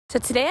So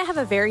today I have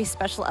a very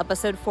special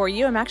episode for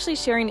you. I'm actually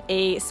sharing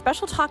a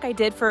special talk I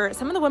did for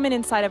some of the women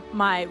inside of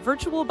my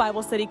virtual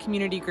Bible study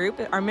community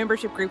group, our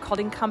membership group called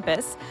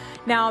Encompass.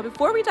 Now,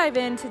 before we dive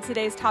into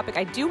today's topic,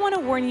 I do want to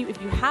warn you, if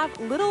you have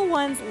little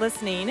ones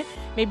listening,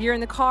 maybe you're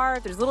in the car,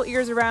 if there's little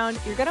ears around,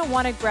 you're going to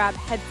want to grab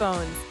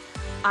headphones.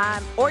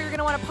 Or you're going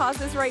to want to pause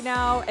this right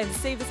now and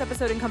save this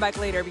episode and come back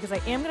later, because I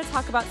am going to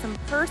talk about some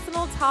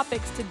personal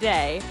topics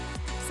today.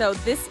 So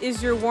this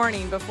is your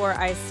warning before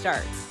I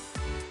start.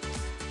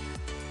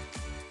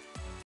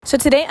 So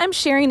today I'm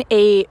sharing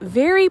a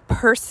very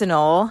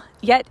personal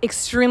yet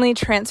extremely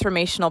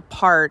transformational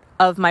part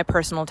of my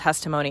personal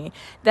testimony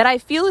that I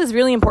feel is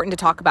really important to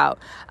talk about.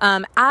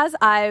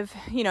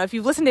 If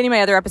you've listened to any of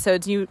my other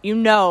episodes, you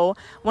know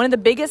one of the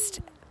biggest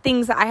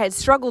things that I had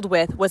struggled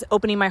with was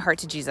opening my heart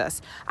to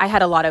Jesus. I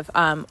had a lot of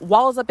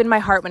walls up in my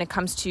heart when it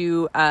comes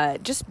to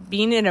just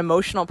being an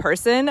emotional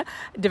person,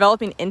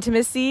 developing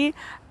intimacy,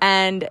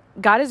 and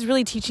God is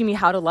really teaching me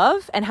how to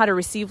love and how to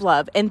receive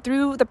love. And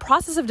through the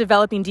process of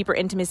developing deeper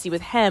intimacy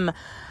with Him,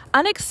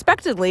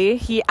 unexpectedly,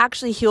 He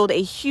actually healed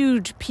a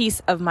huge piece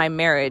of my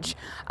marriage.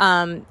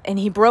 And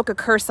He broke a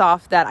curse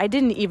off that I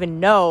didn't even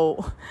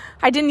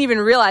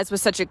realize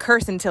was such a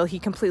curse until He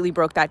completely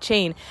broke that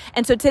chain.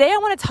 And so today I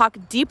want to talk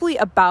deeply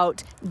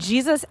about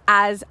Jesus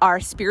as our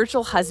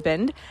spiritual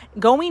husband,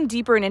 going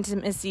deeper in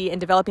intimacy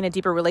and developing a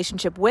deeper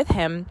relationship with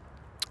Him.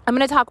 I'm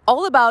going to talk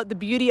all about the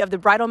beauty of the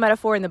bridal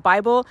metaphor in the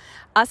Bible,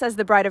 us as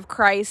the bride of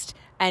Christ,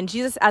 and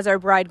Jesus as our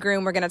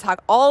bridegroom. We're going to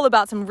talk all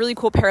about some really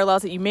cool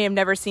parallels that you may have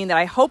never seen that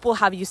I hope will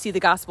have you see the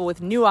gospel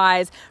with new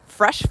eyes,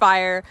 fresh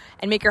fire,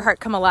 and make your heart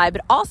come alive.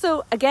 But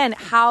also, again,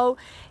 how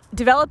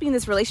developing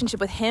this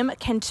relationship with Him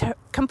can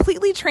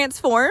completely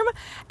transform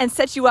and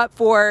set you up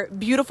for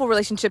beautiful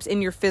relationships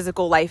in your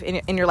physical life,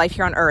 in your life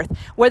here on earth.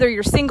 Whether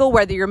you're single,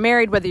 whether you're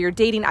married, whether you're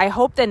dating, I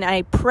hope and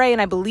I pray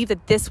and I believe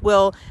that this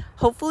will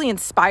hopefully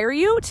inspire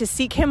you to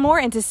seek Him more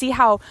and to see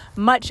how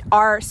much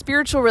our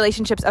spiritual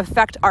relationships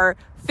affect our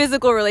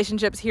physical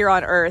relationships here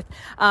on earth.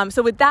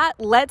 So with that,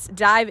 let's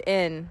dive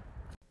in.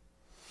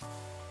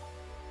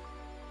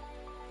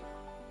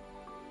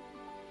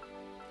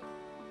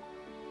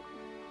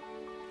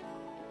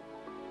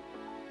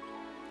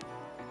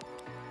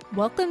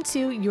 Welcome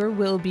to Your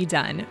Will Be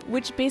Done,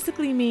 which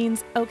basically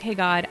means, okay,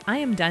 God, I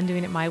am done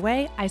doing it my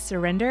way. I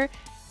surrender.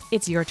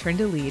 It's your turn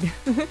to lead.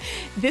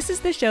 This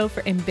is the show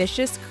for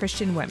ambitious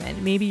Christian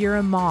women. Maybe you're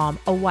a mom,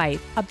 a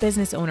wife, a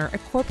business owner, a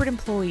corporate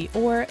employee,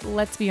 or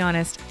let's be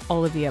honest,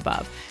 all of the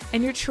above.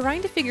 And you're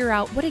trying to figure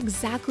out what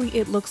exactly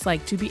it looks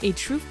like to be a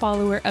true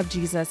follower of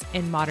Jesus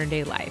in modern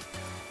day life.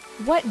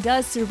 What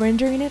does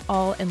surrendering it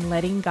all and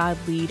letting God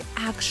lead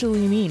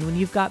actually mean when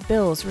you've got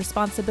bills,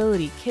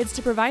 responsibility, kids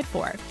to provide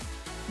for?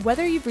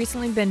 Whether you've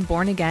recently been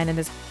born again and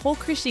this whole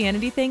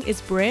Christianity thing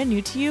is brand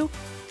new to you,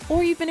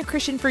 or you've been a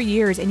Christian for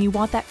years and you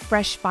want that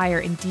fresh fire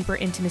and deeper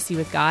intimacy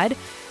with God,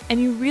 and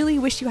you really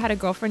wish you had a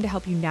girlfriend to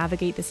help you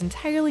navigate this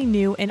entirely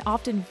new and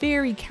often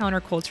very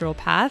countercultural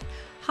path,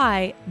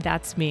 hi,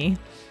 that's me.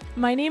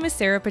 My name is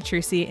Sarah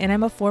Petrucci, and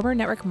I'm a former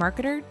network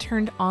marketer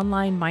turned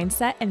online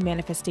mindset and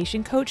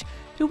manifestation coach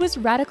who was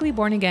radically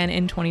born again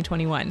in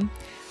 2021.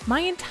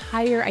 My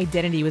entire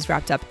identity was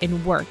wrapped up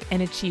in work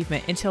and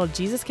achievement until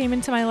Jesus came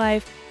into my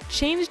life,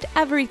 changed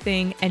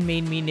everything, and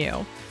made me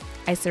new.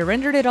 I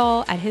surrendered it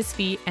all at His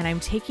feet, and I'm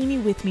taking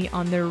you with me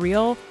on the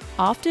real,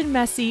 often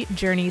messy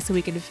journey so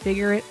we can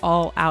figure it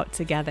all out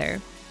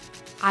together.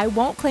 I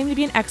won't claim to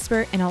be an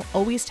expert, and I'll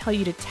always tell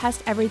you to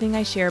test everything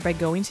I share by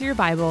going to your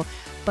Bible,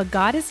 but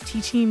God is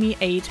teaching me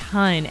a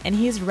ton, and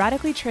He is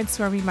radically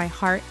transforming my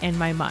heart and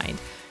my mind.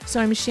 So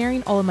I'm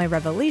sharing all of my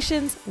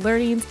revelations,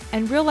 learnings,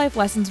 and real life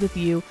lessons with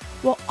you,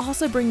 while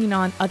also bringing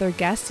on other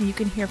guests so you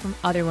can hear from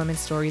other women's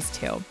stories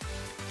too.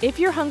 If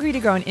you're hungry to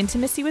grow in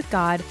intimacy with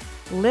God,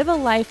 live a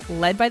life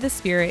led by the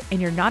Spirit,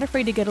 and you're not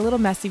afraid to get a little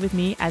messy with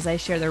me as I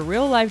share the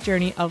real life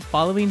journey of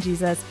following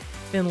Jesus,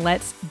 then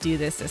let's do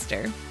this,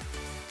 sister.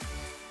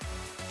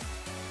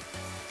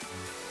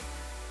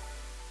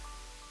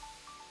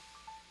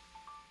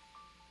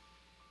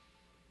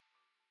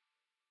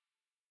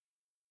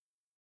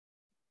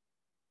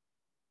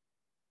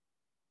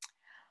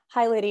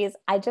 Hi, ladies.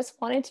 I just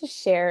wanted to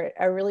share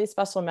a really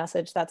special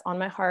message that's on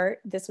my heart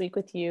this week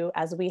with you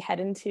as we head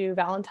into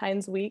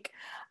Valentine's week,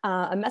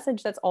 a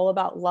message that's all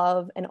about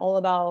love and all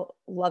about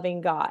loving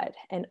God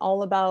and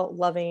all about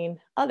loving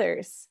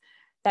others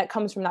that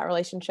comes from that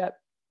relationship.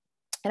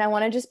 And I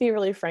want to just be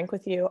really frank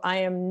with you. I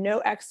am no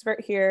expert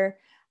here.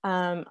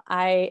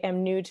 I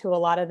am new to a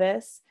lot of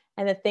this.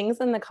 And the things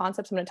and the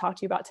concepts I'm going to talk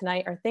to you about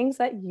tonight are things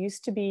that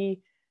used to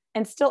be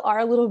and still are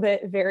a little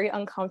bit very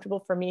uncomfortable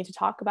for me to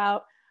talk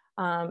about.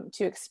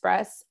 To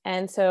express.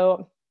 And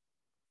so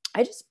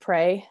I just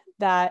pray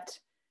that,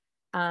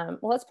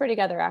 let's pray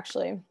together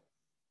actually.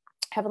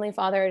 Heavenly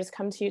Father, I just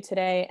come to you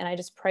today and I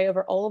just pray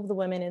over all of the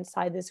women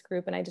inside this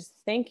group. And I just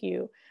thank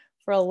you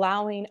for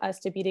allowing us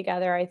to be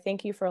together. I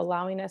thank you for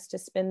allowing us to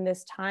spend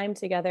this time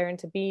together and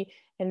to be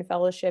in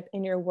fellowship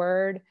in your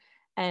word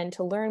and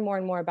to learn more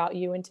and more about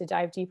you and to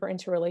dive deeper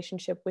into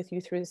relationship with you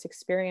through this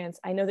experience.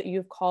 I know that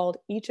you've called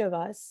each of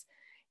us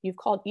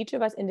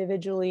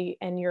individually,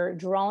 and you're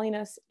drawing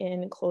us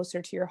in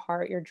closer to your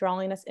heart. You're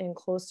drawing us in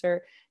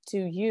closer to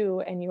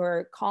you, and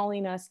you're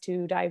calling us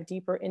to dive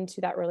deeper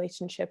into that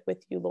relationship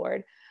with you,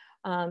 Lord.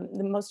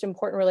 The most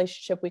important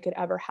relationship we could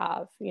ever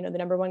have. You know, the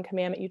number one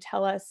commandment you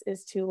tell us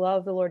is to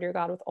love the Lord your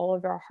God with all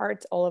of our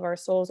hearts, all of our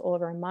souls, all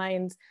of our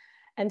minds,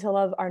 and to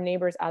love our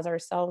neighbors as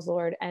ourselves,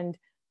 Lord. And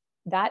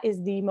that is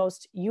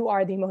you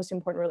are the most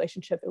important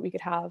relationship that we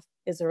could have,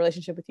 is a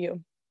relationship with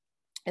you.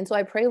 And so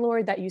I pray,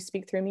 Lord, that you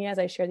speak through me as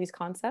I share these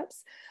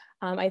concepts.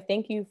 I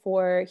thank you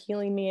for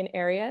healing me in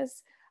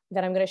areas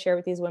that I'm going to share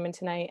with these women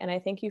tonight. And I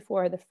thank you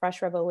for the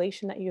fresh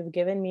revelation that you've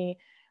given me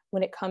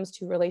when it comes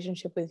to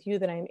relationship with you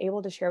that I'm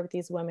able to share with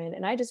these women.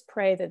 And I just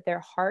pray that their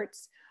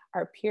hearts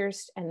are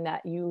pierced and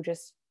that you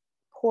just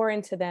pour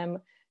into them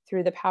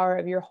through the power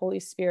of your Holy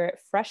Spirit,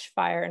 fresh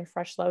fire and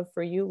fresh love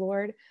for you,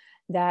 Lord,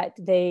 that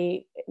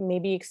they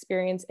maybe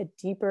experience a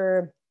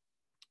deeper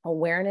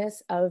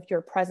awareness of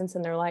your presence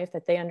in their life,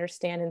 that they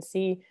understand and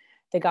see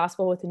the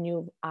gospel with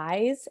new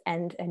eyes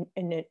and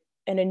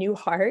a new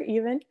heart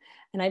even.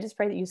 And I just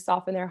pray that you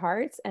soften their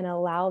hearts and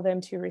allow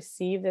them to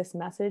receive this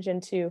message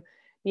and to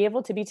be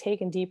able to be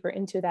taken deeper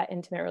into that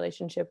intimate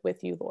relationship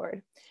with you,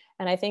 Lord.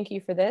 And I thank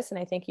you for this, and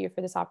I thank you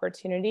for this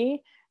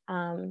opportunity.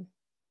 And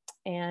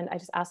I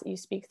just ask that you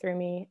speak through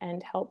me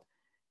and help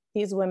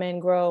these women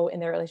grow in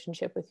their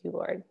relationship with you,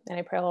 Lord. And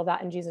I pray all of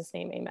that in Jesus'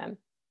 name, amen.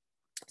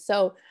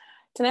 So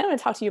tonight I'm going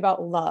to talk to you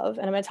about love,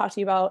 and I'm going to talk to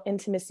you about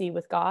intimacy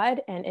with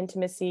God and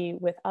intimacy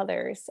with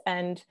others.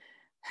 And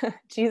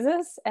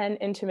Jesus and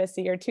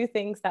intimacy are two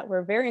things that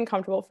were very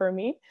uncomfortable for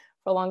me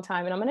for a long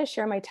time. And I'm going to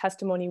share my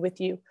testimony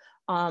with you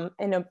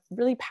in a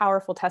really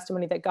powerful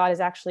testimony that God has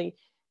actually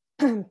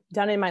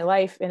done in my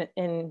life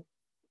in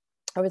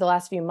over the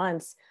last few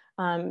months,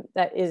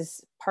 that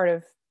is part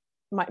of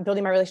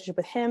building my relationship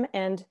with him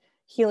and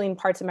healing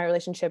parts of my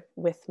relationship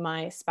with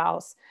my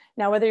spouse.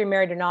 Now, whether you're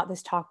married or not,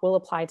 this talk will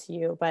apply to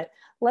you, but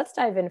let's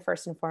dive in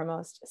first and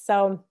foremost.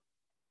 So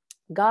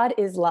God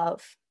is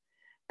love.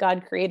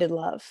 God created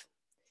love.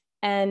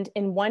 And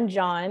in 1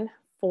 John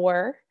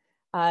 4,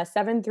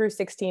 7 through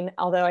 16,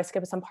 although I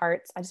skip some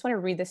parts, I just want to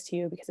read this to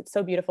you because it's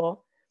so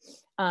beautiful.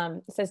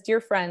 It says,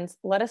 "Dear friends,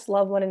 let us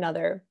love one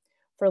another,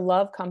 for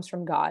love comes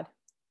from God.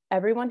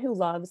 Everyone who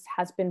loves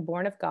has been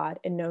born of God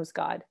and knows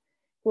God.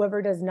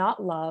 Whoever does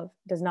not love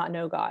does not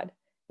know God,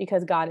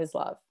 because God is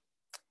love.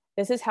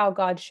 This is how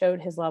God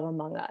showed his love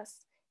among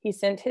us. He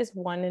sent his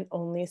one and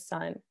only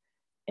Son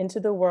into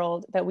the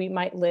world that we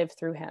might live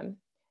through him.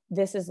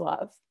 This is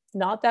love.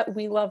 Not that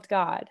we loved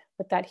God,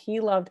 but that he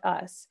loved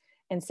us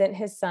and sent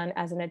his Son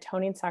as an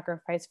atoning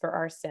sacrifice for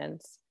our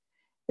sins.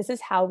 This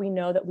is how we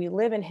know that we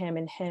live in him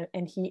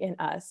and he in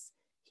us.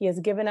 He has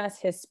given us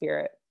his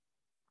Spirit.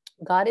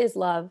 God is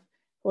love.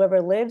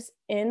 Whoever lives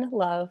in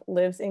love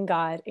lives in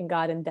God and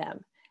God in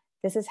them.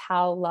 This is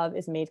how love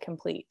is made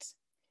complete.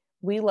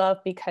 We love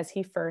because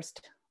he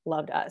first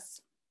loved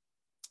us."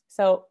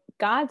 So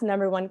God's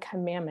number one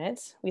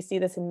commandment, we see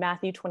this in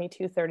Matthew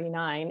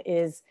 22:39,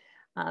 is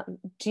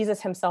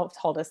Jesus himself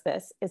told us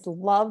this, is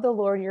love the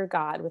Lord your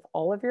God with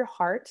all of your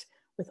heart,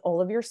 with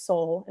all of your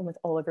soul, and with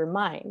all of your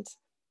mind.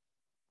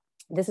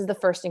 This is the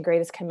first and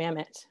greatest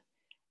commandment.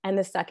 And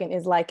the second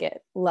is like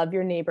it, love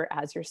your neighbor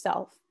as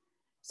yourself.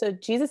 So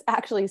Jesus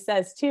actually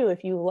says too,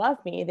 if you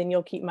love me, then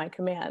you'll keep my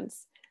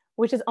commands,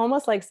 which is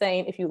almost like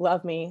saying, if you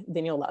love me,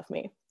 then you'll love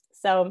me.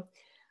 So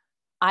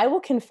I will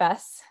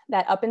confess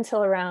that up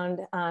until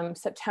around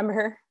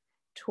September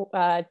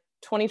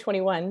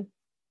 2021,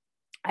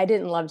 I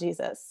didn't love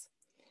Jesus.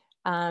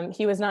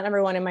 He was not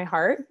number one in my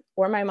heart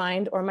or my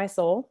mind or my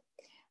soul.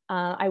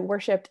 I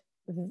worshiped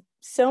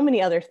so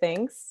many other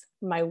things,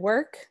 my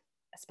work,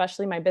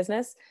 especially my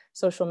business,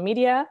 social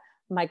media,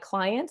 my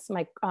clients,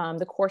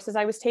 the courses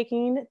I was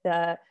taking,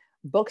 the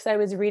books I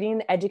was reading,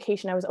 the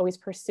education I was always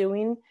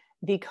pursuing,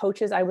 the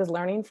coaches I was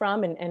learning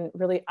from and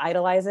really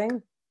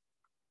idolizing.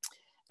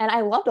 And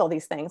I loved all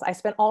these things. I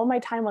spent all my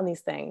time on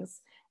these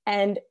things.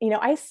 And,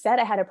 I said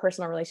I had a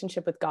personal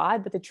relationship with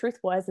God, but the truth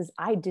is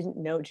I didn't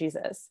know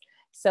Jesus.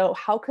 So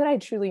how could I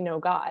truly know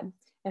God?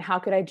 And how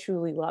could I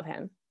truly love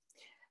him?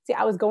 See,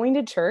 I was going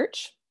to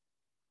church.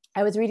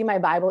 I was reading my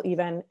Bible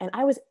even, and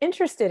I was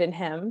interested in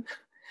him.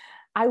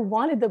 I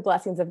wanted the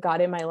blessings of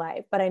God in my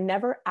life, but I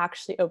never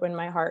actually opened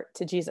my heart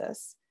to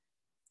Jesus.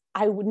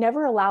 I would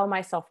never allow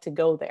myself to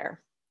go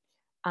there.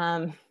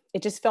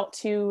 It just felt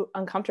too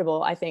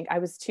uncomfortable. I think I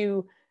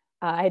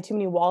had too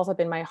many walls up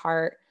in my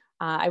heart.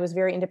 I was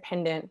very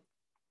independent,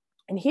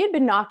 and he had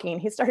been knocking.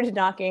 He started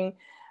knocking,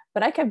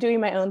 but I kept doing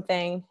my own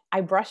thing.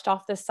 I brushed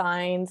off the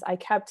signs. I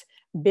kept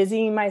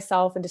busying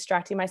myself and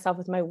distracting myself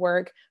with my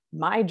work,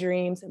 my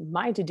dreams,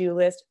 my to-do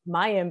list,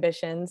 my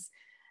ambitions.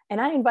 And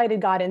I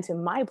invited God into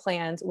my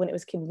plans when it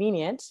was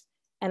convenient.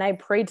 And I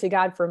prayed to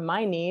God for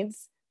my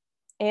needs.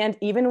 And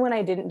even when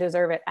I didn't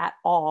deserve it at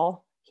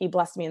all, he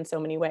blessed me in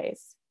so many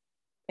ways.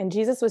 And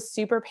Jesus was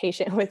super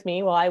patient with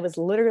me while I was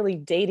literally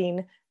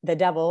dating the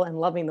devil and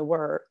loving the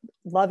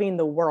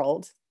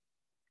world.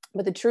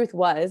 But the truth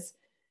was,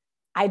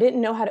 I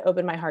didn't know how to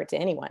open my heart to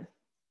anyone.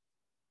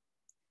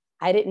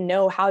 I didn't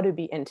know how to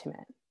be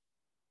intimate.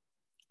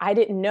 I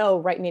didn't know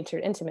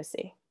right-natured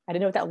intimacy. I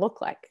didn't know what that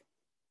looked like.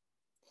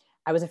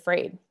 I was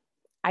afraid.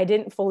 I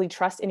didn't fully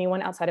trust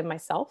anyone outside of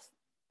myself.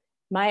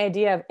 My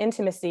idea of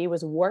intimacy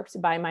was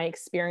warped by my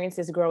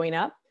experiences growing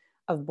up,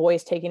 of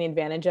boys taking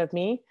advantage of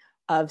me,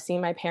 of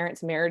seeing my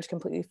parents' marriage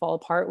completely fall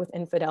apart with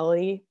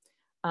infidelity.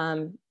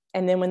 And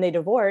then when they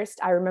divorced,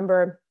 I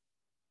remember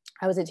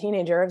I was a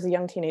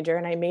young teenager,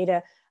 and I made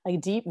a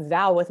deep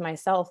vow with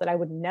myself that I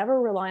would never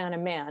rely on a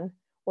man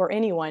or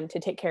anyone to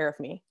take care of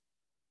me,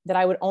 that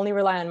I would only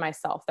rely on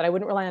myself, that I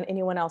wouldn't rely on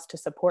anyone else to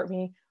support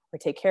me or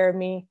take care of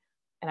me,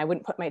 and I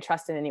wouldn't put my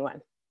trust in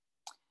anyone,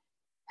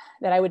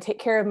 that I would take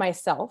care of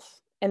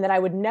myself, and that I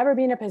would never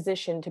be in a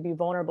position to be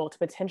vulnerable to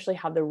potentially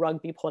have the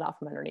rug be pulled out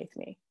from underneath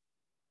me.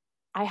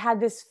 I had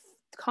this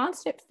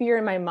constant fear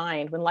in my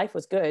mind when life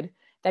was good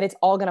that it's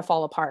all going to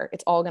fall apart.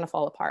 It's all going to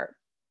fall apart.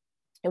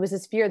 It was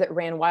this fear that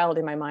ran wild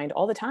in my mind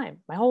all the time,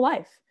 my whole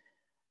life.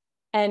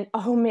 And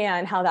oh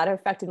man, how that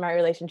affected my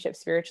relationship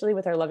spiritually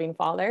with our loving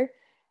Father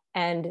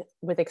and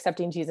with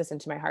accepting Jesus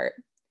into my heart.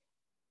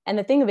 And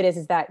the thing of it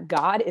is that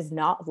God is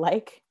not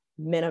like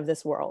men of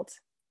this world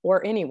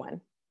or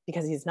anyone,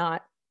 because he's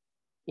not,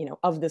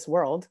 of this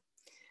world.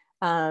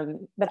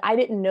 But I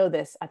didn't know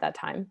this at that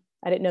time.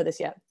 I didn't know this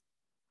yet.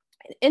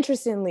 And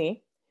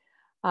interestingly,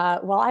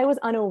 while I was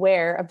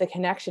unaware of the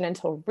connection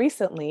until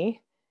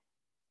recently,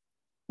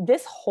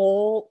 this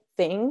whole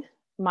thing,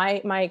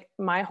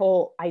 my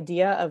whole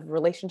idea of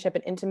relationship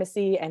and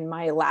intimacy and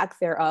my lack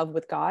thereof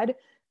with God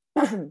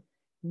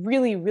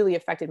really, really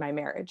affected my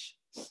marriage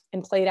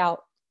and played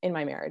out in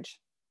my marriage.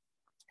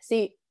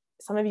 See,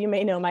 some of you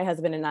may know my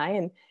husband and I,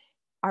 and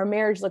our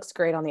marriage looks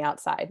great on the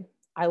outside.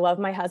 I love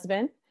my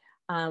husband.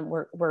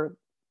 We're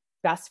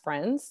best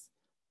friends,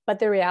 but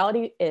the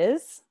reality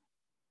is,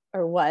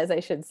 or was, I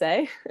should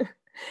say,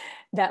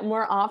 that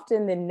more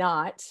often than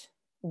not,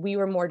 we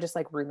were more just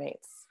like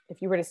roommates.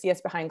 If you were to see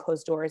us behind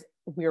closed doors,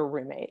 we were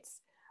roommates.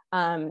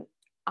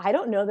 I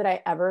don't know that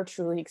I ever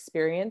truly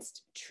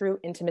experienced true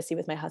intimacy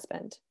with my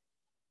husband.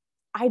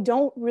 I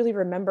don't really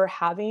remember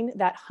having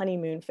that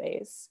honeymoon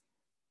phase,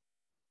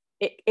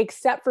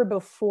 except for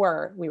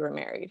before we were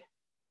married.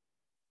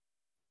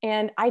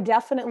 And I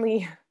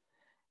definitely,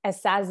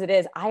 as sad as it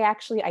is, I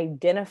actually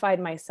identified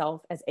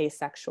myself as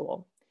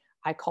asexual.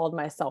 I called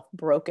myself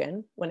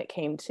broken when it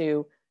came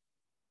to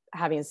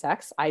having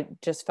sex. I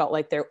just felt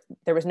like there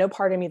was no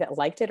part of me that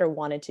liked it or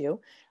wanted to.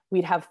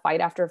 We'd have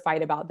fight after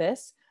fight about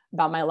this,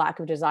 about my lack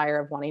of desire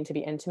of wanting to be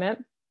intimate.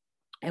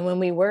 And when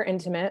we were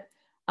intimate,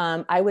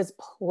 I was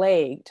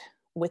plagued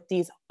with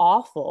these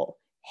awful,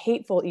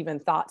 hateful even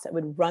thoughts that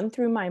would run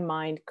through my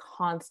mind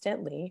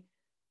constantly.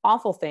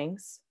 Awful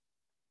things.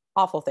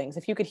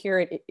 If you could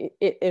hear it,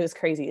 it was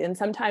crazy. And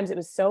sometimes it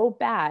was so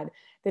bad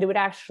that it would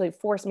actually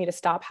force me to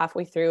stop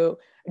halfway through,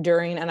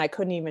 during, and I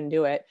couldn't even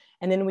do it.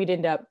 And then we'd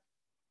end up,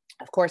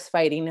 of course,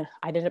 fighting.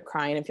 I'd end up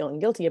crying and feeling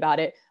guilty about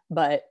it,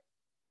 but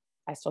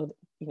I still,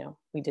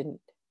 we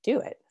didn't do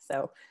it.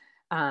 So,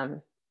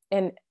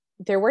 and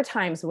there were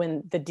times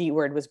when the D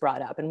word was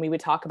brought up, and we would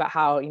talk about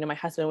how, my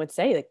husband would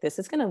say, like, this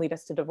is going to lead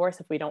us to divorce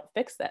if we don't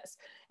fix this,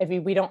 if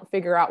we don't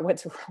figure out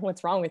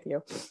what's wrong with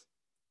you.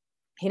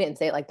 He didn't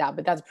say it like that,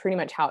 but that's pretty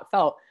much how it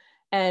felt.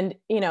 And,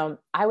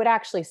 I would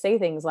actually say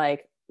things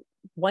like,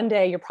 one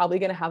day you're probably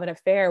going to have an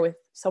affair with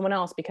someone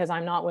else because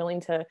I'm not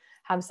willing to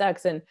have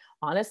sex. And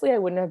honestly, I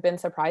wouldn't have been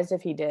surprised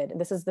if he did.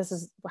 This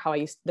is how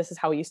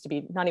he used to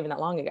be not even that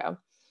long ago.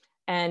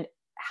 And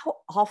how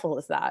awful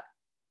is that?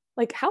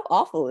 Like, how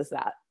awful is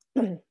that?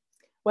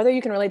 Whether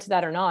you can relate to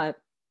that or not,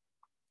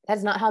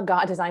 that's not how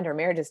God designed our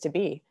marriages to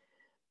be.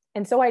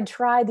 And so I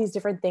tried these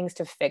different things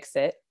to fix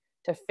it,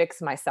 to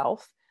fix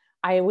myself.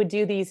 I would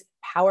do these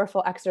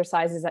powerful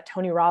exercises that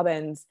Tony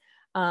Robbins,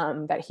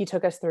 that he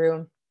took us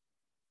through.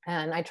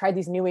 And I tried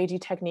these new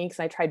agey techniques.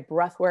 I tried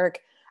breath work.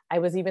 I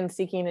was even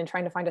seeking and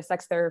trying to find a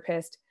sex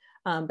therapist.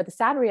 But the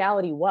sad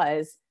reality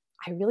was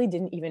I really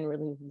didn't even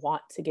really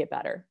want to get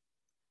better.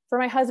 For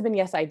my husband,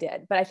 yes, I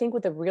did. But I think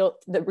what the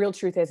real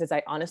truth is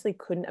I honestly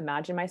couldn't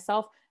imagine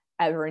myself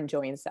ever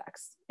enjoying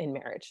sex in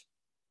marriage.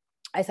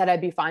 I said I'd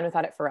be fine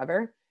without it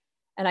forever.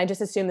 And I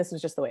just assumed this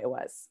was just the way it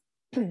was.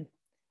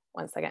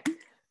 One second.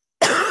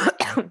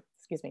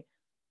 Excuse me.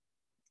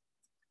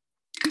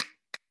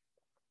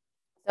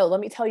 So let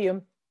me tell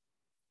you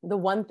the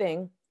one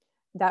thing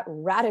that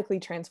radically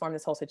transformed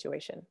this whole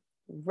situation.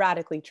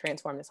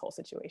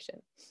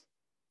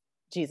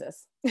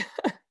 Jesus.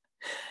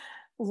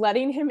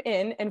 Letting him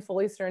in and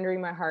fully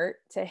surrendering my heart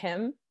to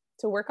him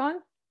to work on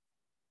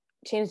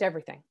changed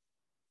everything.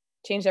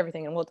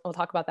 And we'll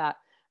talk about that.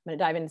 I'm going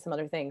to dive into some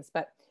other things.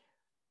 But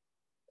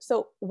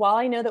so while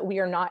I know that we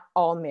are not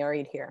all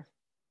married here,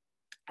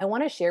 I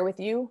want to share with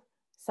you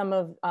some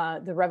of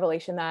the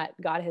revelation that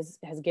God has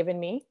given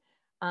me,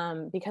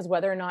 because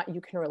whether or not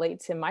you can relate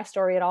to my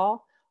story at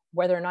all,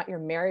 whether or not you're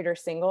married or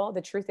single,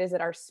 the truth is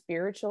that our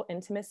spiritual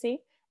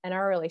intimacy And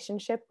our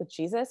relationship with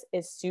Jesus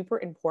is super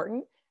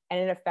important, and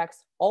it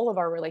affects all of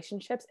our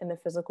relationships in the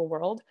physical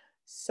world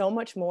so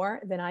much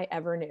more than I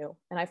ever knew.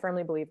 And I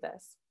firmly believe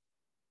this.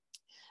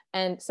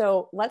 And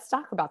so let's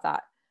talk about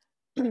that.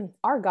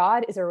 Our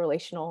God is a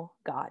relational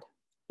God.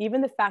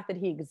 Even the fact that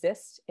he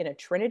exists in a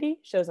trinity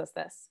shows us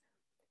this.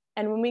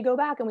 And when we go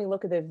back and we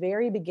look at the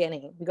very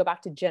beginning, we go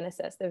back to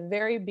Genesis, the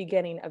very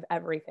beginning of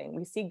everything,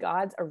 we see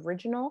God's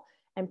original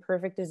and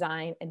perfect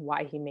design and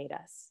why he made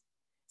us.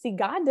 See,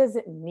 God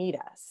doesn't need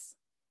us.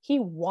 He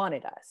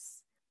wanted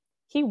us.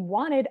 He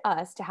wanted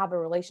us to have a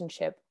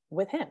relationship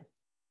with him.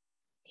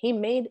 He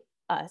made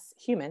us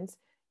humans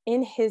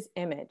in his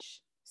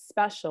image,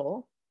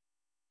 special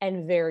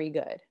and very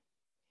good.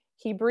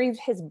 He breathed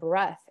his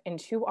breath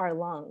into our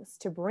lungs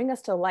to bring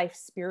us to life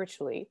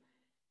spiritually.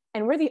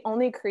 And we're the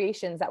only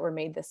creations that were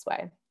made this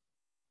way.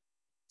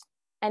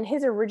 And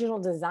his original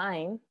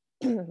design,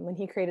 when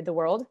he created the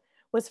world,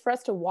 was for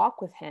us to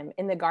walk with him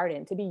in the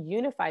garden, to be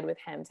unified with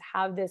him, to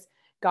have this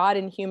God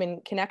and human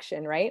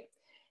connection, right?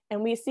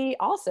 And we see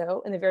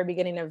also in the very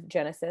beginning of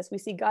Genesis, we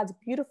see God's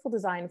beautiful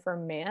design for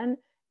man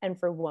and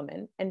for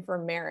woman and for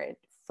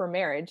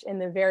marriage in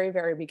the very,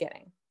 very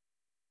beginning.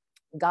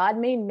 God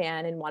made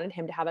man and wanted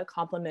him to have a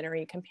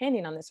complementary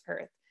companion on this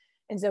earth.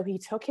 And so he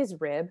took his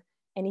rib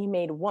and he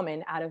made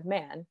woman out of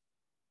man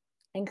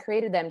and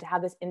created them to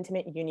have this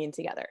intimate union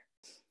together.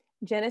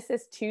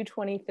 Genesis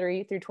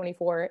 2:23 through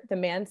 24, the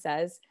man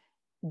says,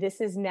 "This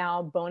is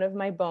now bone of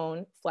my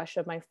bone, flesh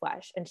of my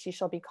flesh, and she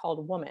shall be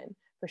called woman,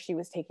 for she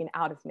was taken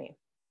out of me."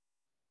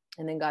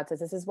 And then God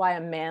says, "This is why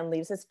a man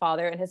leaves his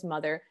father and his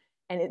mother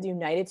and is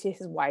united to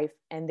his wife,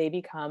 and they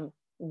become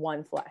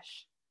one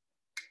flesh."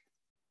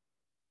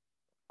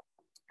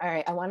 All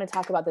right, I want to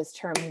talk about this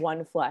term,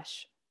 one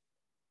flesh.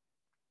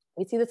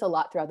 We see this a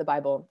lot throughout the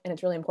Bible, and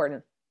it's really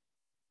important.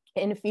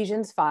 In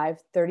Ephesians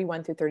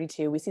 5:31 through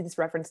 32, we see this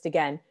referenced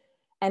again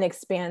and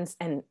expands,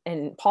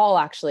 and Paul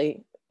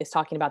actually is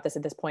talking about this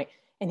at this point,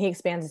 and he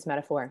expands this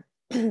metaphor.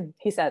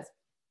 He says,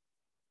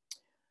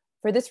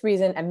 "For this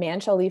reason, a man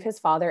shall leave his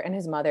father and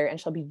his mother and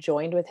shall be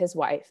joined with his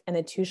wife, and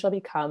the two shall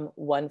become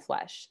one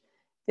flesh.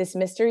 This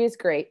mystery is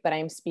great, but I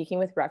am speaking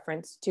with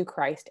reference to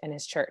Christ and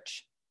his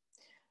church."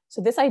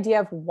 So this idea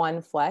of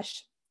one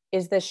flesh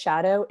is the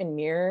shadow and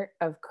mirror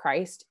of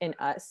Christ in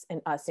us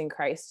and us in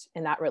Christ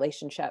in that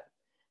relationship.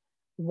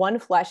 One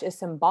flesh is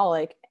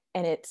symbolic,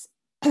 and it's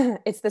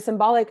it's the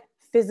symbolic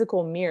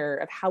physical mirror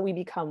of how we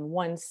become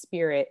one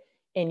spirit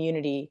in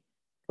unity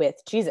with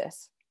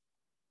Jesus.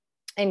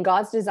 And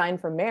God's design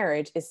for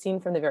marriage is seen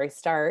from the very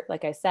start,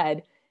 like I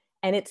said,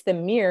 and it's the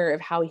mirror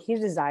of how he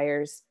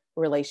desires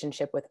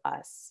relationship with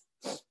us.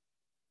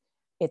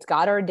 It's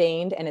God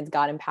ordained and it's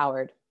God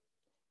empowered.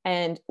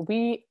 And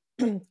we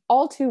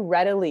all too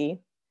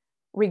readily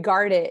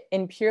regard it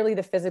in purely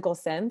the physical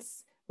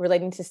sense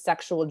relating to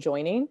sexual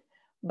joining.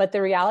 But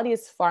the reality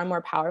is far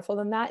more powerful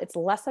than that. It's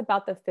less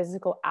about the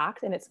physical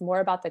act and it's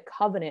more about the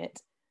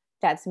covenant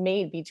that's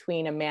made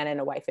between a man and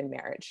a wife in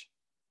marriage.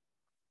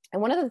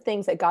 And one of the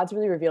things that God's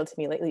really revealed to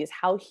me lately is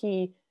how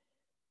he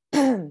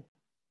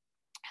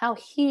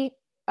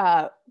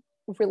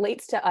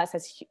relates to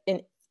us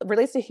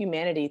relates to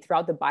humanity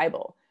throughout the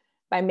Bible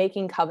by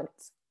making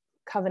covenants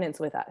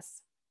with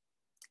us.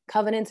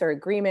 Covenants are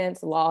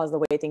agreements, laws, the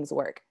way things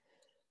work.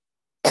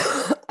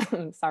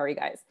 Sorry,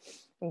 guys.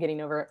 I'm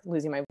getting over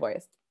losing my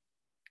voice.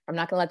 I'm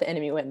not going to let the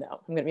enemy win, though.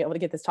 I'm going to be able to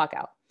get this talk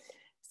out.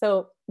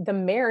 So the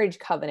marriage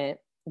covenant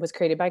was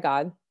created by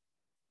God,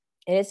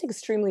 and it's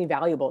extremely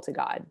valuable to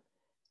God,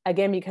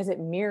 again, because it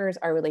mirrors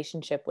our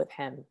relationship with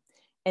him.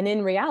 And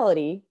in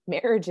reality,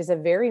 marriage is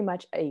very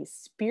much a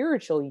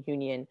spiritual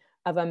union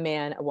of a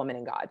man, a woman,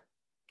 and God.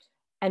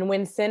 And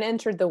when sin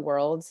entered the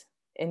world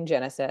in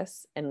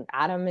Genesis and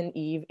Adam and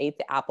Eve ate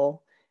the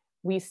apple,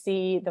 we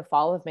see the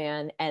fall of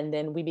man, and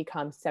then we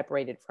become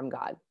separated from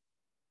God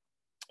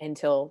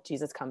until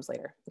Jesus comes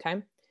later,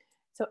 okay?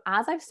 So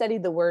as I've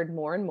studied the word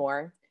more and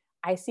more,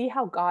 I see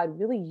how God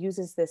really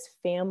uses this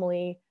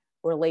family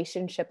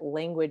relationship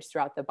language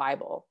throughout the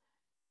Bible.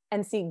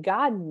 And see,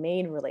 God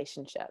made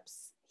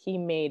relationships. He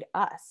made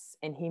us,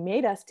 and he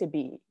made us to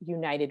be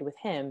united with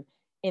him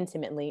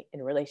intimately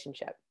in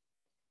relationship.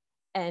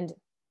 And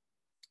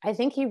I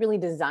think he really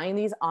designed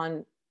these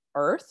on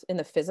earth in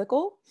the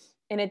physical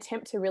in an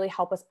attempt to really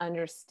help us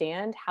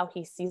understand how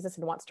he sees us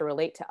and wants to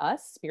relate to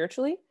us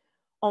spiritually.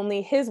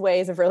 Only his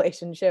ways of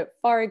relationship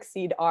far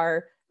exceed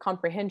our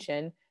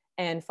comprehension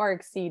and far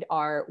exceed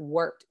our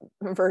warped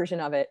version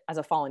of it as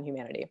a fallen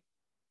humanity.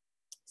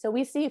 So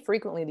we see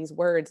frequently these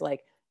words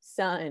like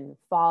son,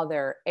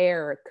 father,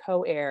 heir,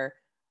 co-heir,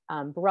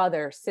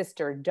 brother,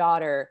 sister,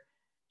 daughter,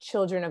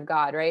 children of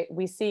God, right?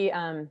 We see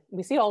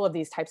all of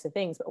these types of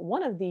things, but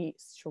one of the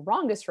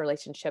strongest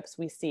relationships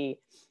we see,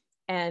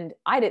 and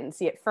I didn't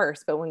see it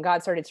first, but when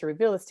God started to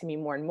reveal this to me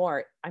more and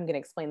more, I'm going to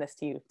explain this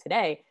to you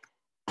today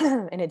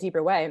in a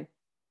deeper way.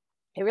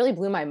 It really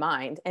blew my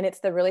mind, and it's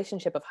the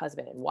relationship of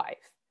husband and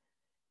wife.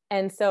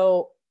 And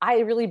so I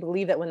really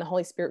believe that when the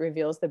Holy Spirit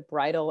reveals the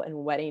bridal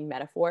and wedding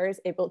metaphors,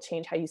 it will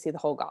change how you see the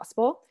whole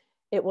gospel.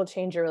 It will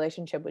change your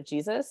relationship with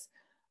Jesus.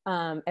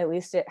 At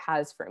least it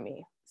has for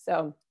me.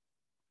 So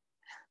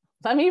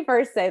let me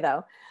first say,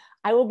 though,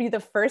 I will be the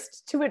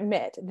first to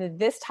admit that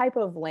this type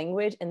of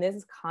language and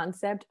this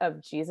concept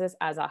of Jesus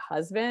as a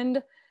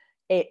husband,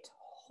 it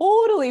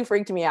totally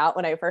freaked me out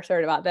when I first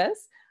heard about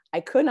this. I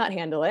could not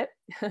handle it.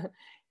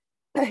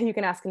 You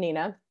can ask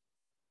Nina.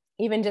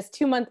 Even just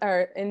 2 months,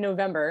 or in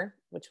November,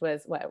 which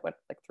was what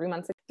like 3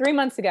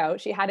 months ago,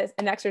 she had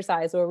an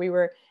exercise where we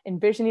were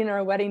envisioning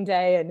our wedding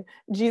day and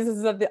Jesus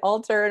is at the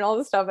altar and all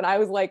this stuff. And I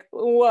was like,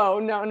 whoa,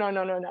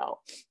 no.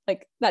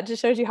 Like, that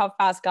just shows you how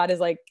fast God has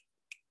like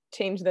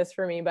changed this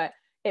for me. But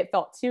it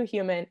felt too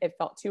human. It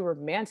felt too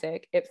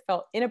romantic. It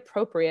felt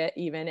inappropriate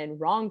even and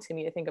wrong to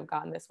me to think of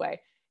God in this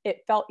way.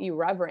 It felt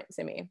irreverent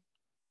to me.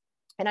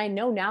 And I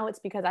know now it's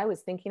because I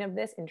was thinking of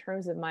this in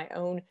terms of my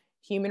own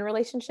human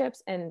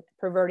relationships and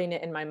perverting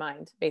it in my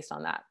mind based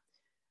on that.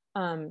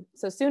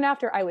 So soon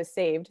after I was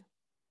saved,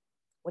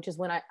 which is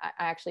when I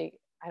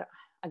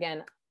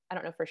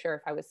don't know for sure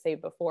if I was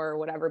saved before or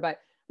whatever, but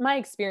my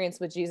experience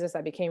with Jesus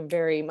that became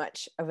very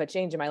much of a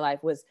change in my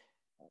life was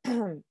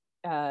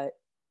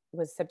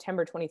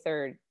September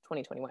 23rd,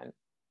 2021.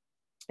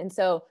 And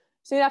so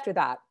soon after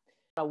that,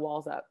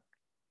 walls up.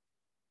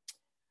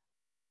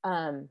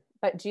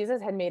 But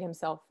Jesus had made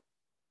himself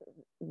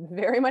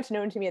very much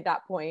known to me at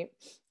that point.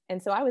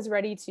 And so I was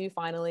ready to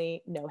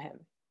finally know him.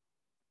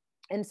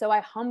 And so I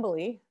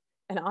humbly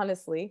and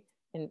honestly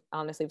it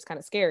was kind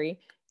of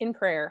scary, in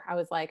prayer, I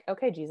was like,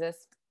 okay,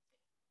 Jesus,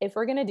 if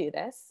we're going to do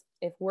this,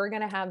 if we're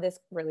going to have this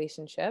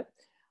relationship,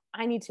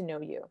 I need to know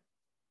you.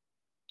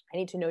 I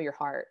need to know your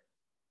heart.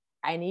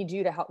 I need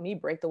you to help me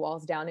break the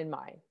walls down in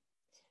mine.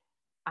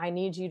 I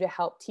need you to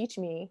help teach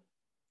me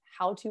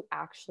how to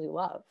actually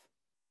love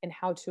and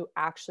how to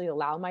actually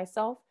allow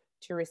myself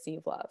to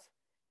receive love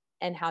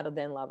and how to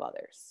then love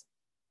others.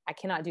 I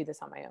cannot do this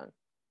on my own.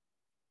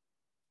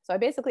 So I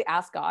basically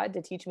asked God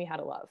to teach me how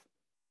to love.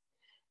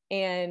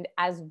 And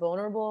as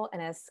vulnerable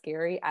and as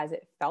scary as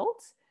it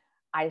felt,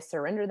 I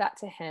surrendered that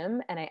to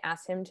him and I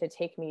asked him to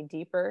take me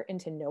deeper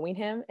into knowing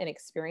him and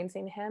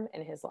experiencing him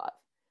and his love.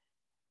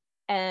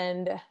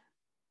 And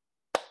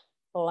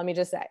well, let me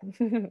just say,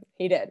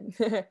 he did.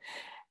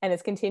 And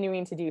is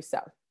continuing to do so.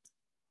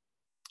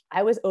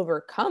 I was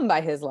overcome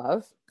by his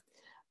love.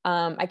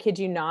 I kid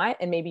you not,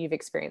 and maybe you've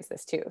experienced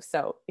this too.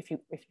 So if you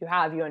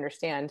have, you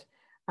understand.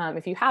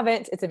 If you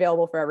haven't, it's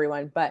available for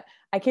everyone. But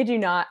I kid you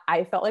not,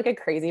 I felt like a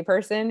crazy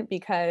person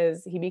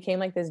because he became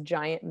like this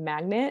giant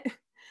magnet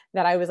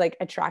that I was like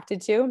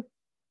attracted to.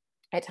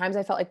 At times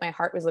I felt like my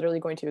heart was literally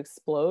going to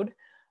explode.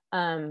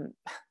 I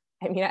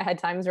had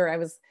times where I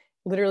was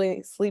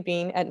literally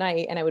sleeping at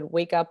night and I would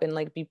wake up and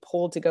like be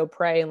pulled to go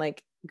pray and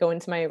like go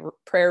into my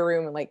prayer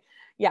room and like,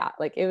 yeah,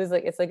 like it was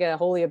like, it's like a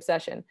holy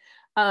obsession.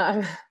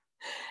 And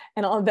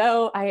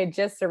although I had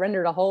just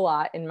surrendered a whole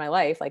lot in my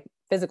life, like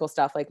physical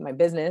stuff, like my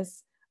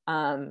business,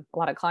 a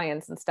lot of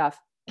clients and stuff,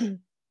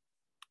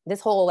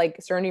 this whole like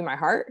surrendering my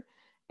heart,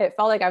 it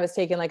felt like I was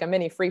taking like a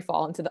mini free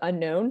fall into the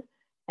unknown.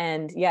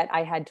 And yet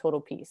I had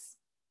total peace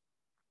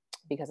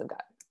because of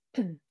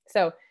God.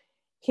 So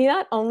he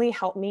not only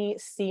helped me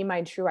see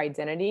my true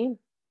identity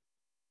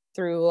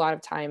through a lot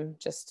of time,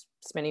 just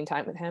spending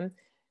time with him.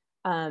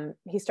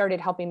 He started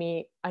helping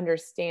me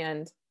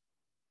understand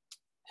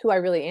who I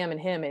really am in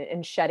him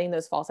and shedding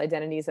those false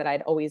identities that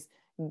I'd always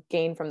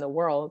gained from the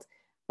world.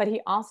 But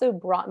he also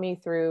brought me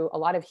through a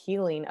lot of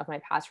healing of my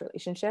past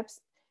relationships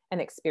and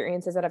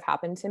experiences that have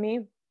happened to me.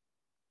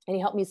 And he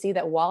helped me see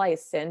that while I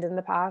sinned in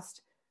the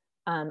past,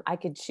 I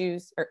could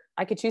choose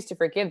to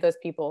forgive those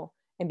people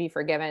and be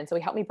forgiven. So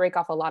he helped me break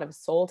off a lot of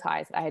soul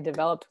ties that I had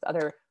developed with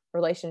other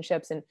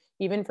relationships, and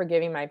even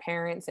forgiving my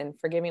parents and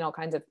forgiving all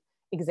kinds of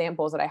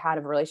examples that I had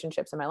of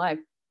relationships in my life.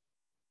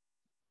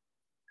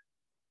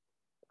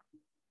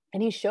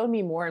 And he showed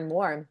me more and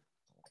more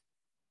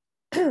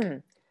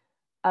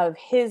of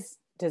his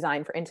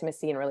design for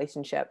intimacy and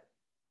relationship,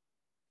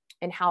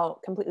 and how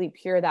completely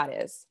pure that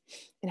is,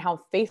 and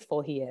how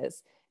faithful he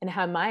is, and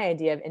how my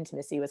idea of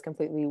intimacy was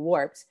completely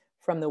warped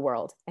from the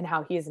world, and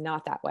how he is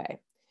not that way.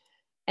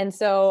 And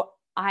so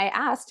I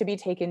asked to be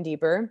taken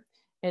deeper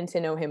and to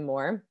know him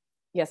more.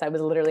 Yes, I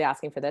was literally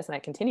asking for this, and I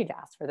continue to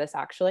ask for this,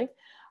 actually.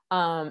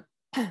 I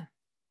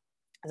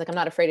was like, I'm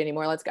not afraid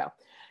anymore. Let's go.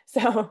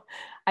 So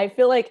I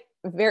feel like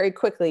very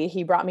quickly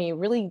he brought me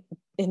really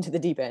into the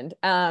deep end.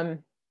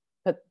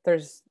 But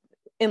there's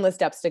endless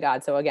depths to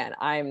God. So again,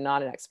 I'm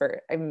not an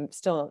expert. I'm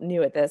still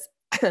new at this.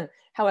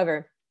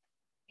 However,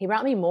 he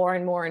brought me more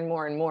and more and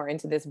more and more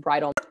into this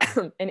bridal.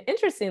 And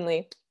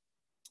interestingly,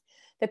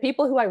 the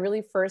people who I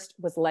really first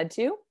was led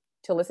to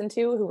listen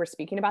to, who were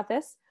speaking about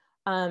this,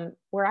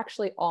 were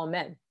actually all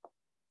men.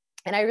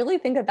 And I really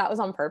think that was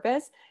on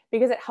purpose,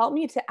 because it helped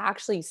me to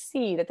actually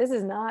see that this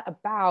is not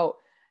about,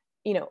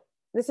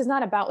 this is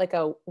not about like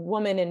a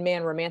woman and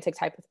man romantic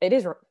type of, it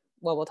is,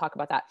 well, we'll talk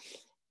about that.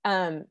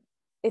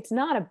 It's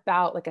not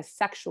about like a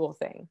sexual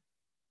thing.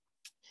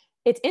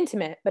 It's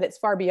intimate, but it's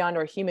far beyond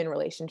our human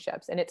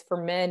relationships. And it's for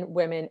men,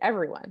 women,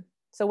 everyone.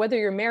 So whether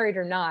you're married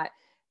or not,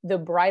 the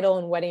bridal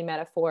and wedding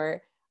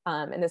metaphor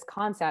and this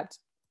concept,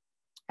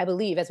 I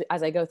believe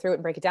as I go through it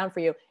and break it down for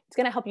you, it's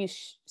going to help you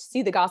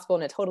see the gospel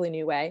in a totally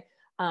new way.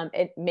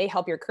 It may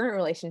help your current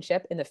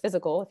relationship in the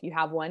physical, if you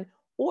have one,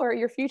 or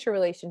your future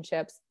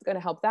relationships. It's going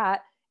to help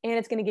that. And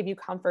it's going to give you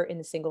comfort in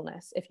the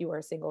singleness if you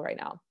are single right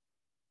now.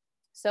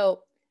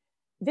 So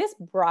this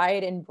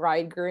bride and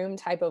bridegroom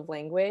type of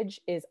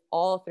language is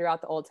all throughout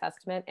the Old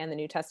Testament and the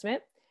New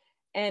Testament.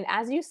 And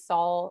as you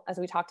saw, as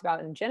we talked about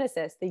in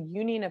Genesis, the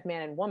union of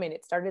man and woman,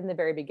 it started in the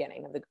very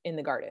beginning in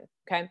the garden.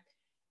 Okay.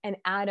 And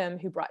Adam,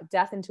 who brought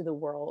death into the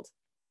world,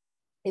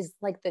 is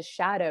like the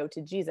shadow to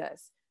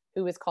Jesus,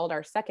 who is called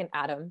our second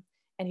Adam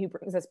and who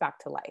brings us back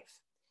to life.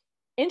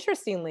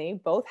 Interestingly,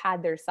 both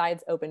had their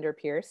sides opened or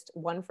pierced,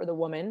 one for the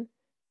woman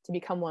to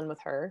become one with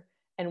her,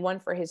 and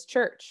one for his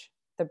church,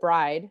 the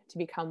bride, to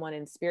become one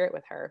in spirit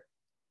with her.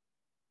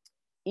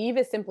 Eve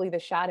is simply the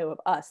shadow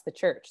of us, the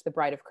church, the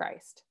bride of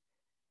Christ.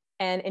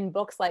 And in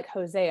books like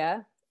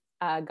Hosea,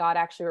 God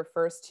actually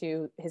refers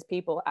to his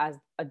people as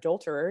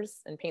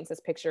adulterers and paints this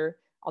picture,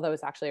 although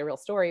it's actually a real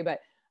story, but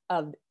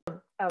of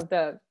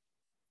the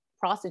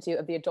prostitute,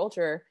 of the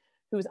adulterer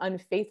who's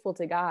unfaithful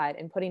to God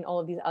and putting all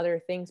of these other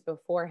things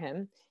before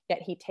him,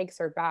 yet he takes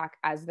her back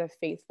as the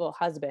faithful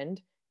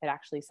husband. It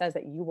actually says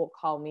that you will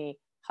call me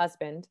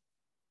husband,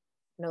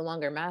 no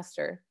longer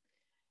master.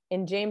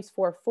 In James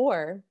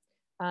 4:4,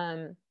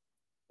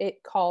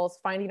 it calls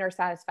finding our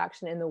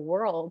satisfaction in the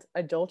world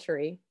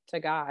adultery to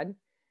God.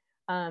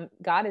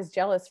 God is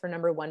jealous for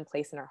number one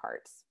place in our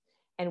hearts.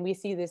 And we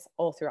see this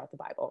all throughout the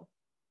Bible.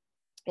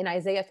 In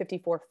Isaiah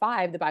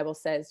 54:5, the Bible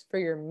says, for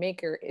your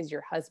maker is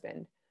your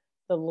husband.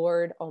 The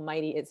Lord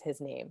Almighty is his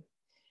name.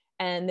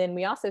 And then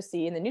we also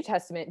see in the New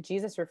Testament,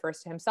 Jesus refers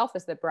to himself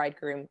as the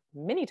bridegroom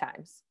many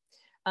times.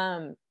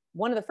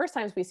 One of the first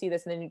times we see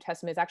this in the New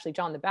Testament is actually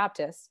John the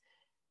Baptist.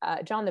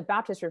 John the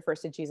Baptist refers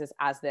to Jesus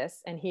as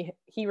this, and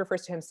he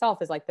refers to himself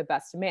as like the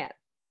best man.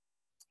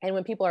 And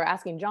when people are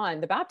asking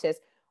John the Baptist,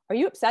 are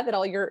you upset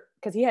that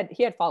because he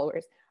had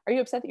followers, are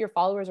you upset that your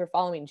followers are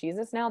following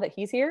Jesus now that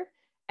he's here?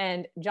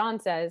 And John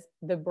says,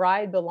 the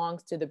bride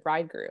belongs to the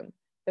bridegroom.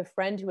 The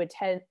friend who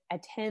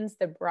attends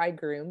the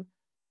bridegroom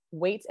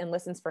waits and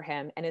listens for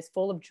him and is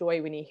full of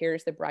joy when he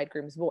hears the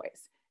bridegroom's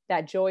voice.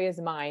 That joy is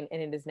mine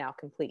and it is now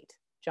complete.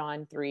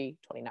 John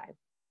 3:29.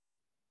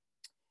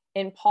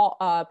 And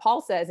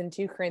Paul says in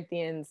 2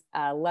 Corinthians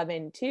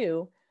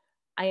 11:2,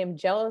 I am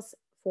jealous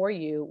for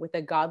you with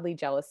a godly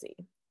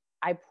jealousy.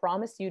 I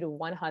promise you to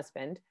one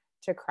husband,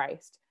 to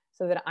Christ,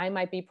 so that I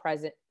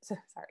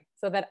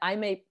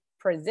may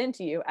present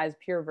you as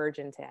pure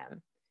virgin to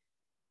him.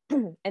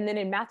 And then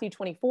in Matthew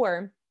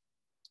 24,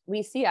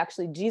 we see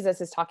actually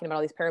Jesus is talking about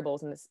all these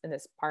parables in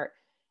this part,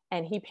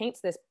 and he paints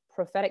this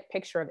prophetic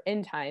picture of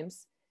end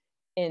times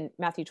in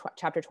Matthew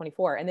chapter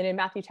 24. And then in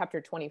Matthew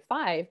chapter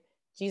 25,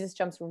 Jesus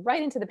jumps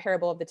right into the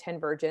parable of the 10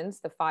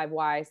 virgins, the 5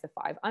 wise, the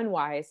 5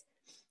 unwise,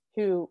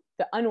 who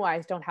the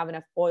unwise don't have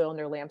enough oil in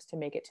their lamps to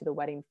make it to the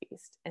wedding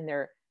feast. And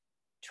they're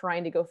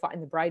trying to go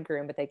find the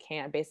bridegroom, but they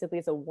can't. Basically,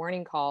 it's a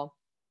warning call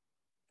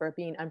for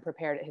being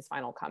unprepared at his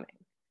final coming.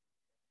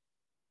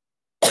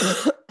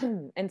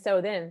 And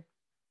so then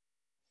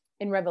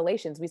in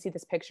Revelations, we see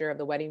this picture of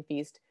the wedding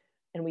feast,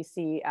 and we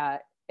see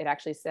it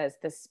actually says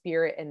the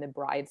Spirit and the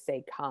bride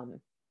say,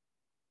 come,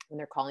 when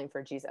they're calling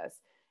for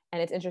Jesus.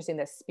 And it's interesting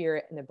that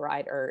Spirit and the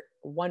bride are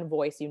one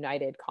voice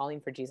united,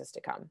 calling for Jesus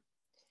to come.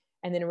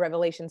 And then in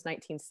Revelations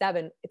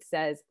 19:7, it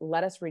says,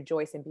 let us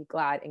rejoice and be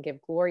glad and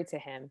give glory to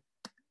him,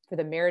 for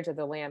the marriage of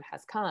the Lamb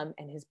has come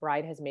and his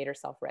bride has made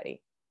herself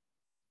ready.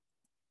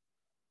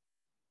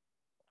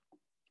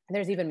 And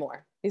there's even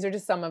more. These are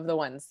just some of the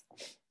ones.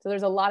 So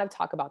there's a lot of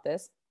talk about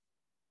this.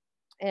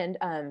 And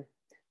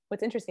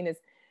what's interesting is,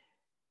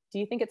 do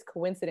you think it's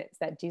coincidence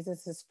that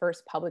Jesus's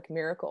first public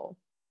miracle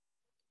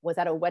was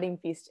at a wedding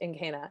feast in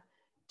Cana,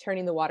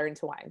 turning the water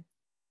into wine?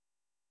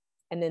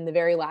 And then the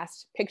very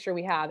last picture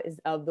we have is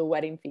of the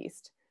wedding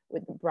feast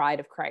with the bride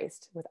of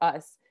Christ, with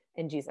us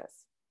and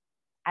Jesus.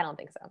 I don't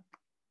think so.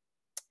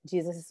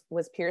 Jesus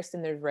was pierced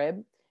in the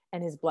rib,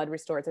 and his blood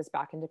restores us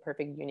back into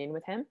perfect union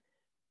with him.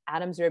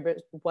 Adam's rib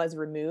was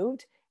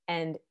removed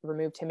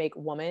to make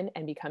woman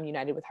and become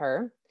united with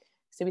her.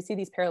 So we see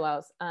these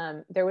parallels.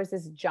 There was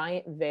this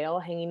giant veil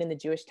hanging in the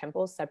Jewish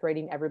temple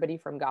separating everybody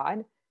from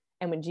God.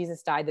 And when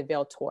Jesus died, the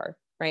veil tore,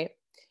 right?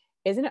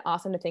 Isn't it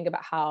awesome to think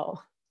about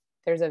how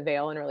there's a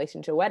veil in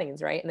relation to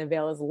weddings, right? And the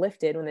veil is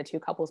lifted when the two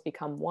couples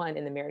become one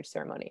in the marriage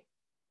ceremony.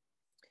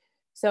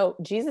 So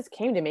Jesus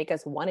came to make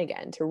us one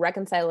again, to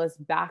reconcile us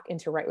back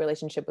into right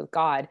relationship with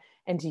God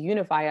and to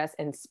unify us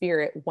in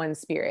spirit, one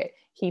spirit.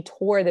 He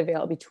tore the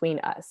veil between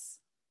us.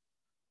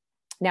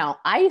 Now,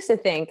 I used to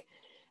think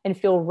and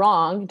feel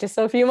wrong just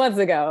a few months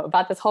ago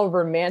about this whole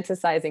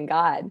romanticizing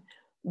God,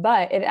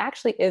 but it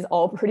actually is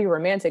all pretty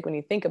romantic when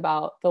you think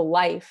about the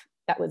life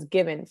that was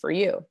given for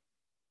you.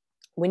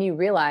 When you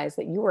realize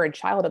that you were a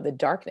child of the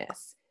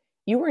darkness,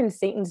 you were in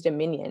Satan's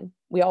dominion.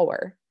 We all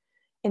were.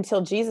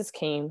 Until Jesus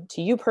came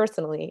to you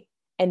personally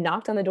and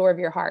knocked on the door of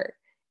your heart.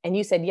 And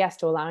you said yes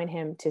to allowing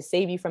him to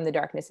save you from the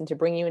darkness and to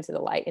bring you into the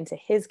light, into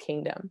his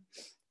kingdom,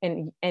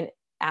 and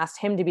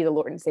asked him to be the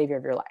Lord and Savior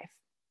of your life.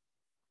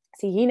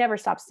 See, he never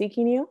stopped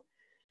seeking you.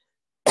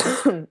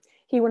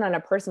 He went on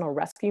a personal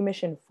rescue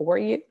mission for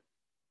you.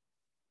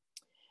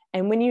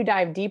 And when you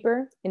dive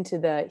deeper into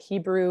the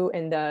Hebrew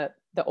and the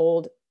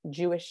old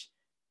Jewish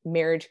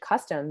marriage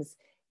customs,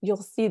 you'll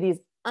see these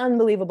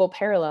unbelievable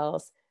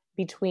parallels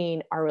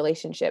between our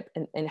relationship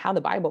and how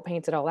the Bible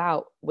paints it all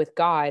out with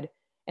God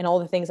and all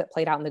the things that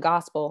played out in the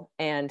gospel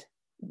and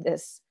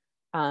this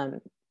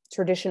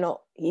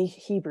traditional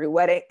Hebrew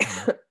wedding.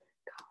 Oh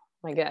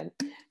my God.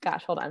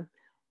 Gosh, hold on.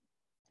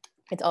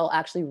 It's all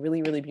actually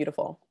really, really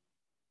beautiful.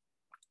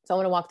 So I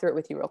want to walk through it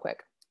with you real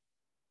quick.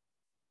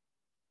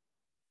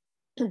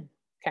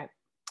 Okay.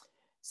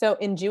 So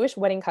in Jewish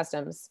wedding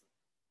customs,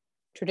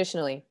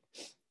 traditionally,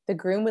 the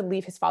groom would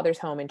leave his father's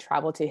home and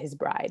travel to his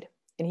bride,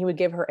 and he would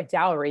give her a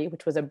dowry,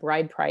 which was a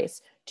bride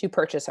price, to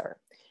purchase her.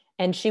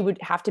 And she would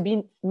have to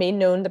be made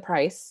known the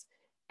price,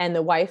 and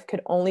the wife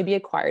could only be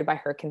acquired by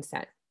her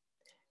consent.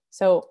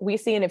 So we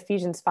see in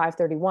Ephesians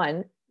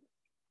 5:31,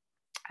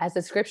 as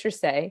the scriptures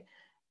say,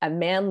 a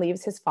man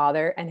leaves his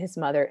father and his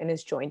mother and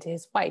is joined to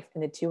his wife,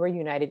 and the two are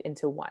united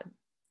into one.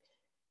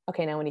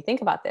 Okay, now when you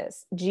think about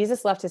this,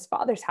 Jesus left his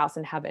father's house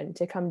in heaven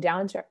to come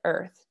down to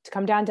earth, to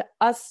come down to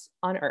us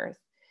on earth.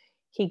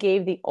 He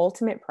gave the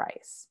ultimate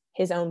price,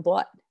 his own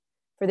blood,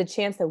 for the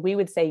chance that we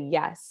would say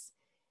yes,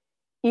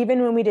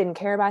 even when we didn't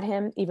care about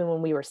him, even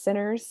when we were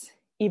sinners,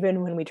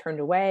 even when we turned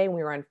away and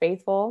we were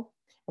unfaithful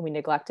and we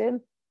neglected.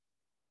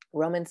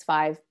 Romans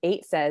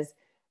 5:8 says,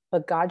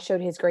 but God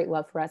showed his great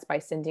love for us by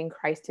sending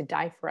Christ to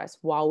die for us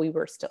while we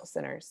were still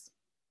sinners.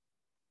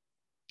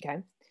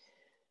 Okay.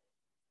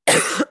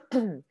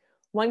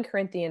 1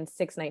 Corinthians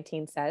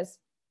 6:19 says,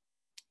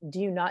 do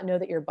you not know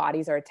that your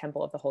bodies are a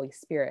temple of the Holy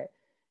Spirit,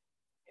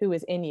 who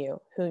is in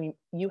you, whom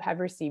you have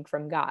received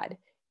from God?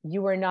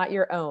 You are not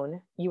your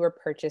own. You were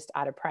purchased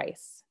at a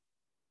price.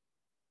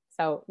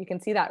 So you can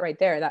see that right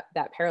there,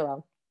 that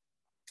parallel.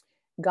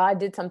 God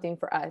did something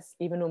for us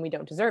even when we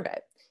don't deserve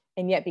it.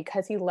 And yet,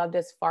 because he loved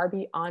us far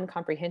beyond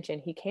comprehension,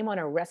 he came on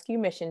a rescue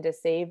mission to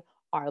save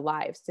our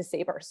lives, to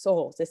save our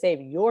souls, to save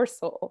your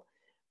soul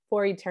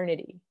for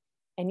eternity.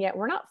 And yet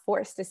we're not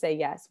forced to say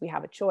yes. We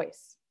have a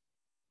choice.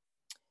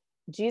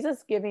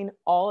 Jesus giving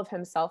all of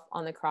himself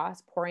on the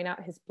cross, pouring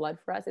out his blood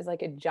for us, is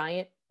like a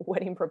giant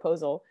wedding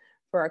proposal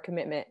for our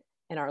commitment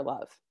and our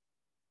love.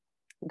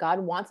 God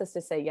wants us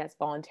to say yes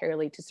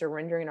voluntarily, to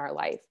surrendering our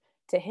life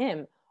to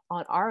him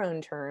on our own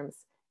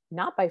terms,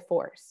 not by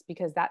force,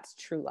 because that's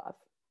true love,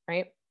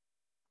 right?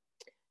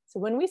 So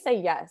when we say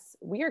yes,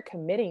 we are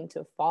committing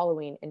to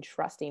following and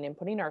trusting and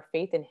putting our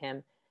faith in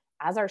him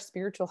as our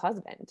spiritual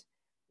husband.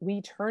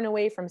 We turn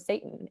away from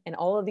Satan and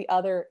all of the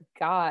other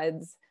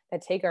gods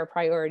that take our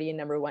priority and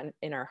number one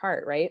in our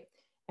heart, right?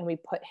 And we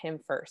put him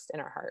first in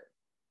our heart.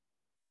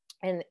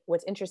 And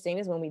what's interesting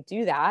is when we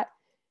do that,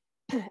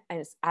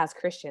 and as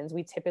Christians,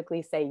 we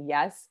typically say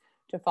yes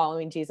to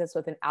following Jesus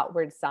with an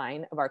outward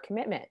sign of our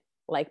commitment,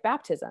 like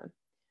baptism.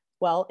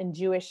 Well, in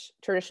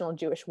traditional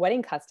Jewish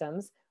wedding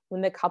customs,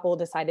 when the couple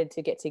decided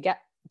to get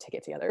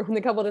together, when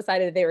the couple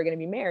decided they were going to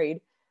be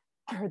married,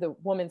 or the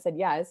woman said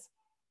yes,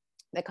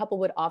 the couple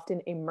would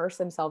often immerse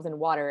themselves in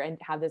water and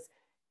have this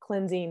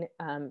cleansing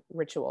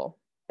ritual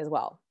as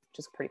well, which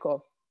is pretty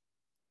cool.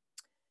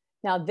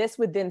 Now, this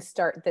would then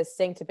start this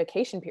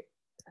sanctification period.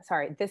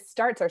 Sorry, this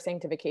starts our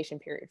sanctification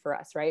period for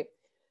us, right?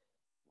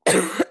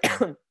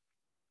 Excuse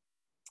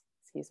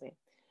me.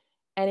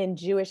 And in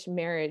Jewish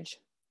marriage,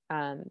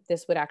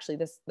 this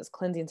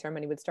cleansing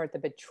ceremony would start the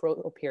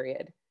betrothal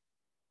period.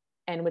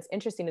 And what's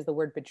interesting is the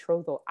word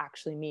betrothal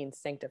actually means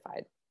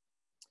sanctified.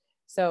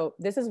 So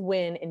this is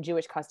when in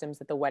Jewish customs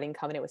that the wedding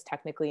covenant was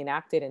technically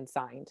enacted and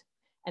signed.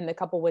 And the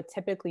couple would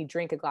typically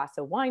drink a glass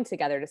of wine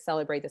together to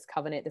celebrate this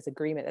covenant, this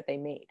agreement that they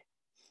made.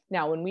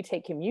 Now, when we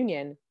take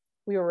communion,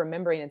 we are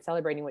remembering and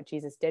celebrating what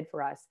Jesus did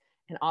for us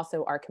and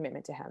also our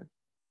commitment to him.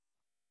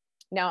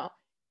 Now,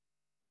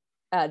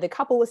 the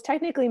couple was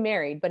technically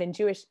married, but in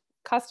Jewish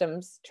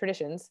customs,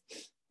 traditions,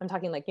 I'm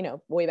talking like,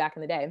 way back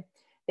in the day,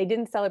 they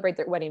didn't celebrate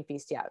their wedding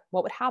feast yet.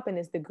 What would happen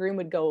is the groom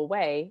would go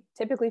away,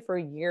 typically for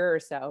a year or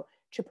so,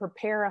 to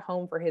prepare a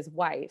home for his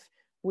wife,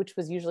 which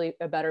was usually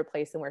a better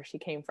place than where she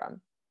came from.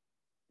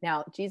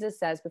 Now, Jesus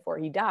says before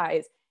he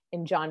dies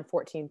in John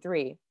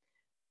 14:3,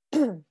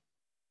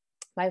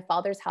 my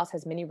Father's house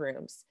has many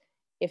rooms.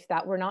 If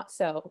that were not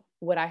so,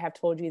 would I have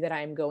told you that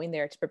I am going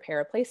there to prepare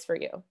a place for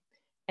you?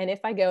 And if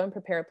I go and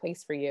prepare a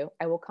place for you,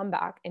 I will come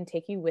back and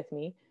take you with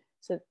me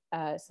so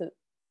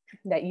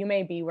that you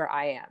may be where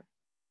I am.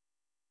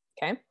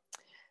 Okay.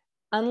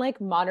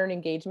 Unlike modern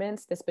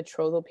engagements, this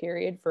betrothal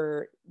period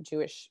for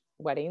Jewish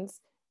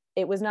weddings,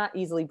 it was not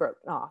easily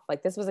broken off.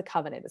 Like this was a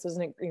covenant. This was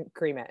an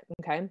agreement.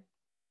 Okay.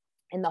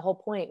 And the whole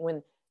point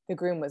when the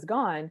groom was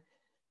gone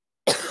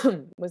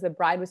was the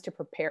bride was to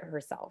prepare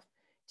herself,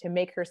 to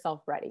make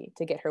herself ready,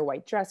 to get her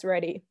white dress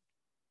ready.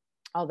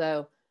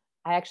 Although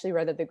I actually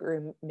read that the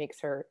groom makes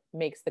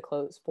the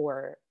clothes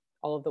for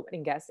all of the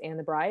wedding guests and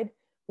the bride,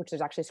 which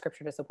there's actually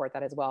scripture to support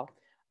that as well.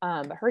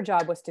 But her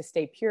job was to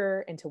stay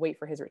pure and to wait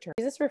for his return.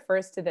 Jesus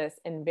refers to this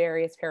in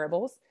various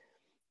parables,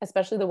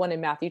 especially the one in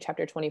Matthew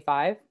chapter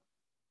 25,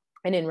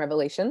 and in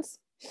Revelations.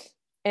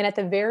 And at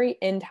the very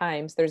end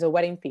times, there's a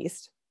wedding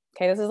feast.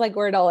 Okay, this is like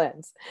where it all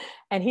ends.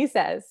 And he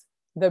says,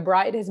 the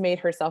bride has made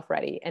herself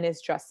ready and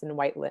is dressed in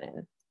white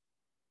linen.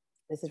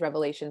 This is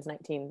Revelations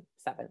 19:7.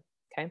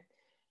 Okay.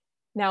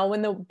 Now,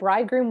 when the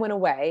bridegroom went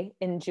away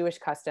in Jewish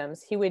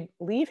customs, he would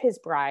leave his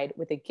bride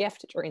with a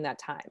gift during that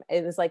time.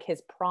 It was like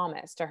his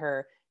promise to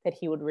her that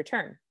he would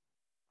return.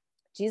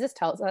 Jesus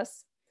tells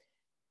us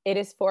it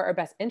is for our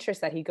best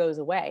interest that he goes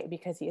away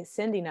because he is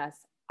sending us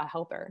a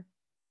helper,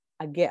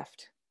 a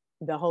gift,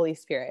 the Holy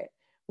Spirit,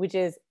 which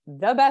is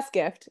the best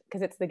gift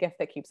because it's the gift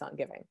that keeps on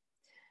giving.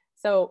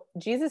 So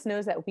Jesus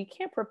knows that we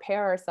can't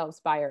prepare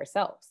ourselves by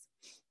ourselves.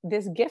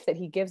 This gift that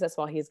he gives us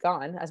while he's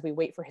gone, as we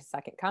wait for his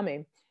second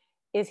coming,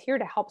 is here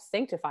to help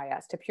sanctify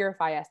us, to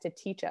purify us, to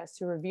teach us,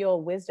 to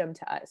reveal wisdom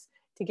to us,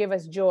 to give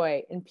us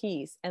joy and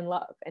peace and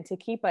love, and to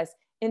keep us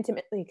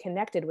intimately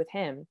connected with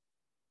him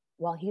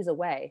while he's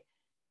away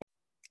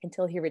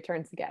until he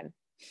returns again.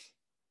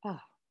 Oh,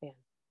 man.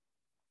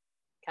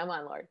 Come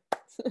on, Lord.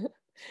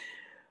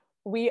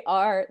 We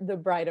are the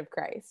bride of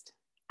Christ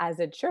as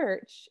a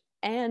church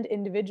and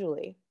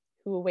individually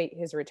who await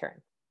his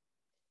return.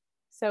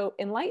 So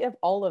in light of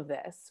all of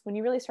this, when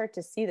you really start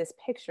to see this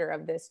picture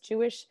of this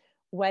Jewish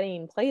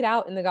wedding played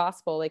out in the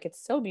gospel, like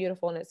it's so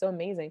beautiful and it's so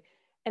amazing.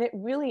 And it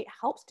really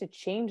helps to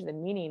change the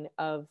meaning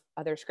of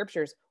other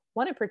scriptures.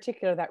 One in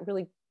particular that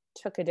really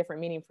took a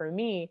different meaning for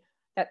me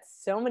that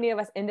so many of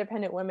us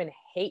independent women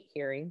hate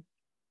hearing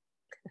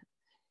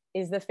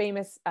is the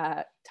famous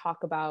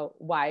talk about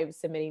wives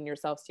submitting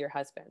yourselves to your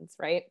husbands,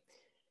 right?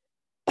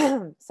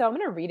 So I'm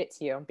going to read it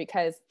to you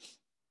because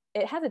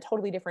it has a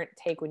totally different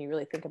take when you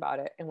really think about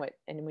it and when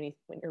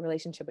your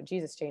relationship with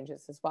Jesus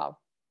changes as well.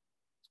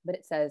 But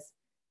it says,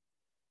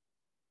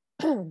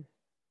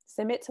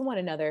 submit to one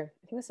another.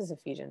 I think this is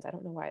Ephesians. I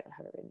don't know why I don't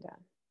have it written down.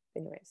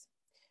 Anyways,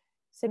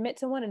 submit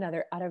to one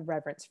another out of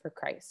reverence for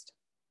Christ.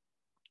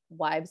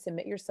 Wives,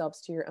 submit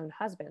yourselves to your own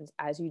husbands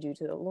as you do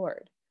to the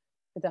Lord.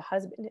 For the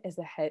husband is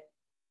the head.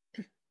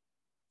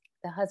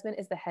 The husband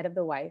is the head of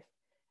the wife,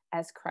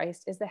 as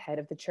Christ is the head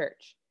of the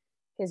church,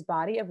 his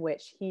body of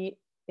which he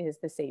is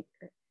the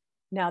Savior.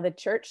 Now the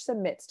church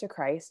submits to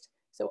Christ,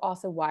 so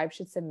also wives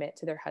should submit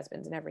to their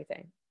husbands in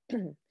everything.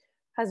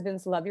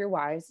 Husbands, love your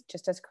wives,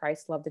 just as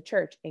Christ loved the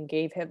church and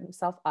gave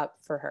himself up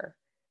for her,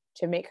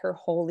 to make her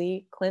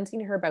holy,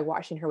 cleansing her by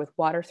washing her with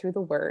water through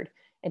the word,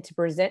 and to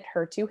present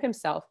her to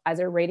himself as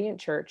a radiant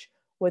church,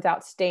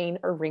 without stain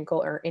or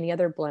wrinkle or any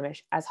other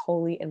blemish, as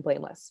holy and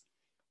blameless.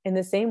 In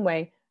the same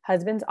way,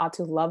 husbands ought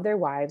to love their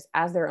wives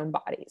as their own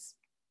bodies.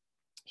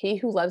 He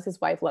who loves his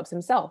wife loves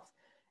himself.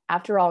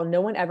 After all, no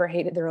one ever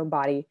hated their own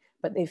body,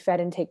 but they fed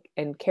and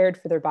cared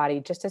for their body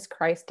just as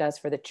Christ does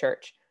for the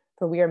church,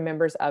 for we are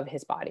members of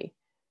his body.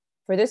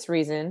 For this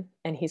reason,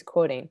 and he's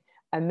quoting,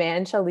 a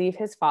man shall leave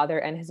his father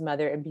and his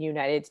mother and be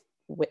united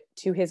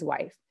to his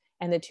wife,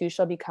 and the two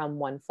shall become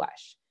one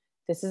flesh.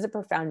 This is a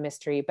profound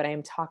mystery, but I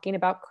am talking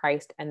about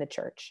Christ and the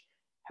church.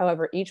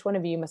 However, each one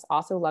of you must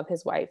also love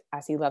his wife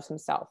as he loves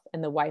himself,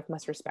 and the wife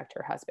must respect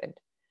her husband.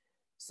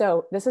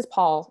 So this is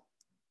Paul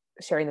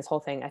sharing this whole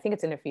thing. I think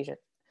it's in Ephesians.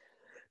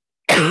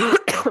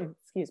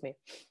 Excuse me.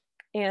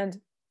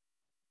 And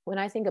when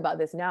I think about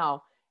this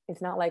now,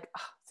 it's not like,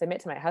 oh,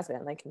 submit to my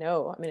husband. Like,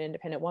 no, I'm an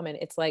independent woman.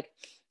 It's like,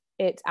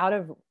 it's out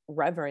of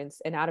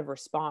reverence and out of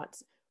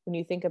response. When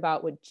you think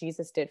about what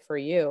Jesus did for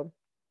you,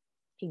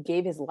 he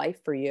gave his life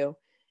for you.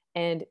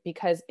 And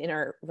because in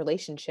our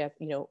relationship,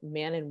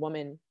 man and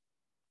woman,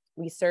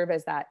 we serve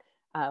as that.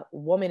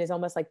 Woman is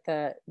almost like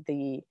the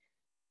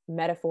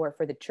metaphor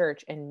for the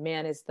church, and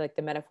man is like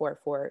the metaphor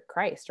for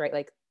Christ, right?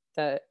 Like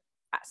the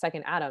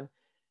second Adam.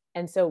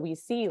 And so we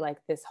see like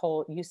this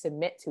whole, you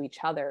submit to each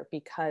other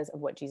because of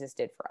what Jesus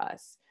did for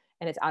us.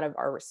 And it's out of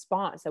our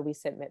response that we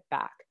submit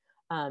back.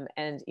 And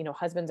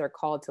husbands are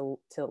called to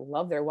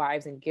love their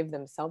wives and give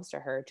themselves to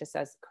her, just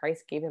as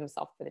Christ gave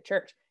himself for the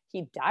church.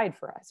 He died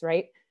for us,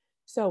 right?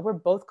 So we're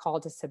both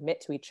called to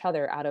submit to each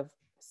other out of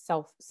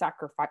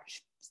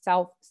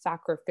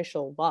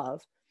self-sacrificial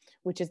love,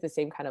 which is the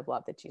same kind of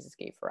love that Jesus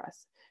gave for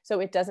us. So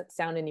it doesn't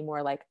sound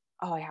anymore like,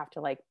 oh, I have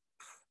to like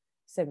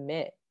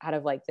submit out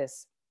of like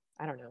this,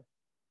 I don't know,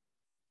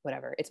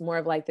 whatever. It's more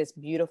of like this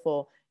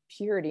beautiful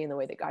purity in the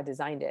way that God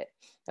designed it,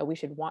 that we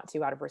should want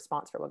to out of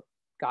response for what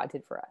God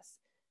did for us.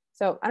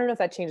 So I don't know if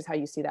that changes how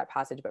you see that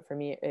passage, but for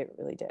me, it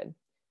really did.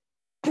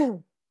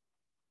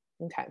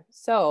 Okay.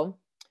 So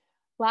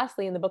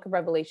lastly, in the book of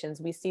Revelations,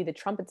 we see the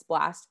trumpets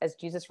blast as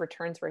Jesus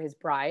returns for his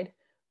bride,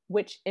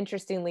 which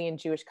interestingly in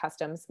Jewish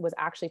customs was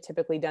actually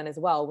typically done as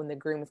well. When the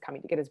groom was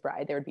coming to get his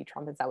bride, there would be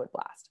trumpets that would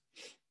blast.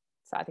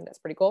 So I think that's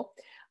pretty cool.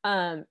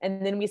 And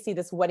then we see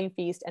this wedding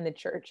feast and the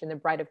church and the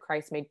bride of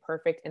Christ made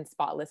perfect and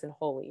spotless and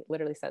holy. It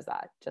literally says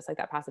that, just like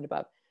that passage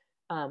above,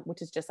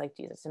 which is just like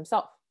Jesus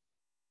himself.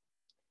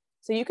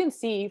 So you can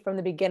see from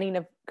the beginning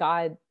of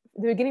time,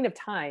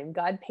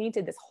 God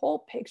painted this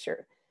whole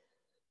picture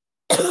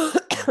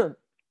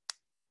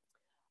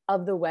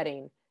of the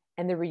wedding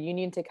and the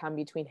reunion to come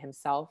between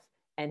himself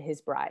and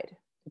his bride,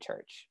 the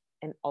church,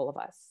 and all of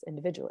us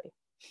individually.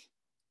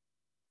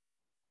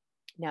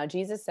 Now,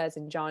 Jesus says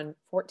in John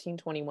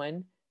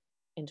 14:21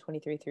 and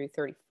 23 through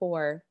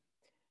 34,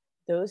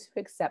 those who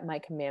accept my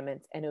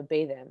commandments and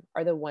obey them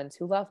are the ones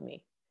who love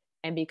me.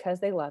 And because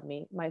they love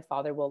me, my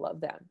Father will love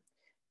them.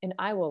 And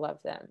I will love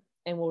them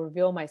and will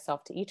reveal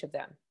myself to each of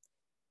them.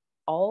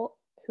 All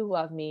who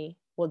love me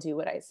will do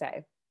what I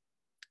say.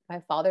 My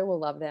Father will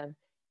love them,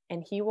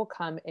 and he will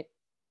come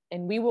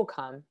and we will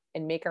come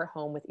and make our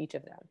home with each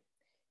of them.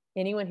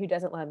 Anyone who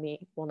doesn't love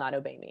me will not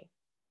obey me.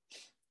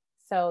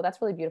 So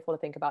that's really beautiful to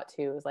think about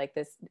too, is like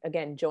this,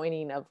 again,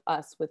 joining of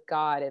us with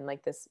God and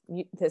like this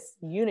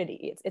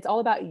unity. It's all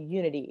about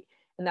unity.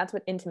 And that's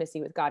what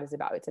intimacy with God is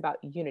about. It's about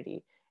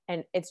unity.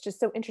 And it's just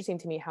so interesting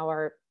to me how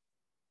our,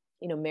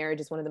 marriage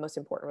is one of the most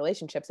important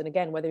relationships. And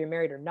again, whether you're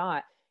married or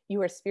not,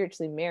 you are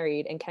spiritually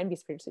married and can be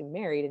spiritually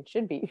married and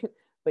should be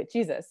with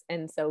Jesus.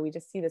 And so we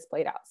just see this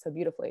played out so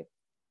beautifully.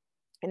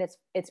 And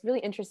it's really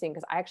interesting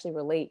because I actually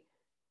relate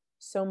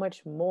so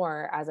much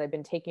more as I've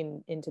been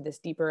taken into this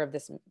deeper and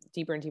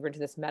deeper into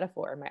this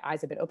metaphor. My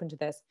eyes have been open to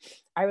this.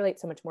 I relate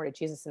so much more to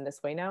Jesus in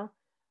this way now.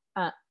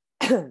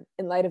 In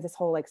light of this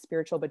whole like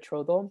spiritual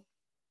betrothal,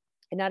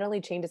 it not only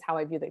changes how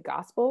I view the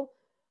gospel,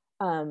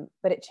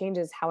 but it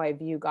changes how I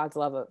view God's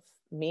love of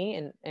me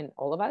and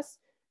all of us.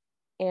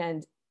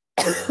 And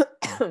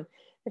the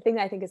thing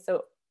that I think is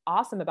so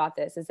awesome about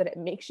this is that it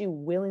makes you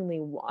willingly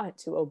want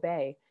to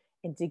obey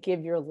and to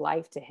give your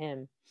life to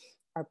him,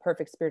 our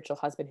perfect spiritual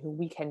husband who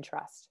we can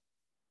trust,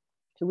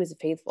 who is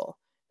faithful,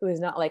 who is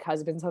not like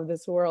husbands of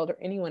this world or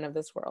anyone of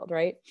this world,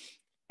 right?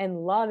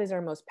 And love is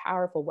our most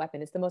powerful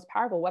weapon. It's the most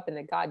powerful weapon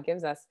that God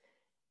gives us.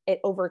 It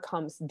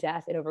overcomes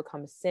death. It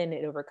overcomes sin.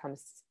 It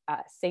overcomes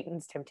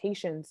Satan's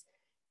temptations.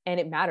 And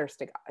it matters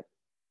to God.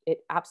 It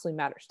absolutely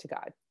matters to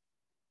God.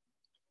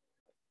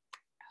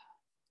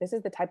 This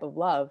is the type of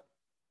love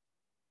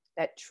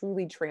that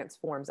truly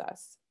transforms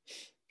us.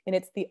 And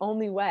it's the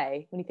only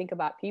way, when you think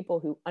about people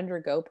who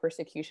undergo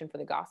persecution for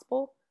the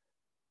gospel,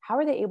 how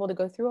are they able to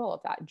go through all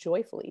of that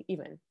joyfully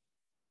even?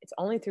 It's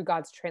only through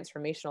God's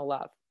transformational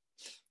love.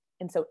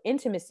 And so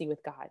intimacy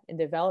with God and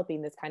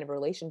developing this kind of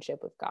relationship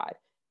with God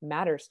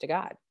matters to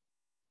God.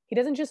 He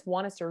doesn't just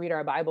want us to read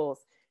our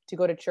Bibles, to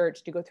go to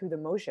church, to go through the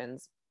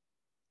motions.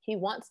 He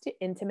wants to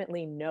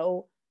intimately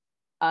know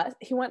us.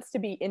 He wants to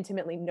be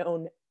intimately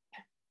known.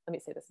 Let me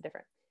say this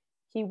different.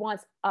 He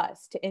wants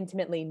us to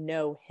intimately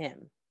know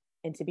him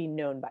and to be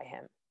known by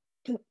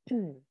him.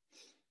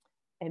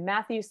 In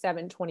Matthew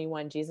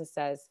 7:21, Jesus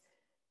says,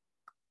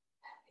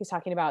 he's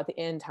talking about the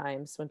end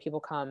times when people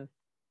come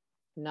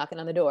knocking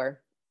on the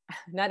door.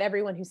 Not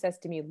everyone who says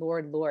to me,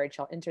 Lord, Lord,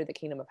 shall enter the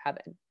kingdom of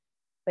heaven,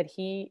 but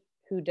he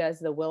who does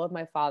the will of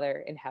my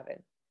Father in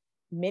heaven.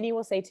 Many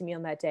will say to me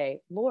on that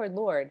day, Lord,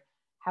 Lord,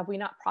 have we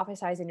not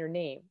prophesied in your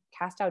name,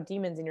 cast out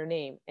demons in your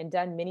name, and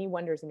done many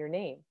wonders in your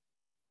name?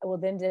 I will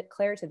then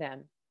declare to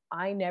them,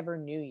 I never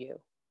knew you.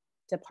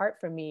 Depart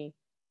from me,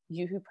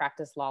 you who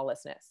practice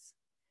lawlessness.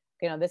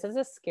 This is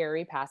a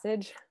scary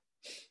passage,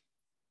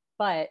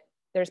 but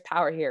there's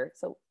power here.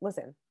 So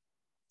listen,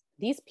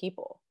 these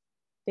people,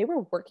 they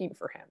were working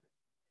for him.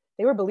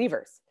 They were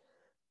believers.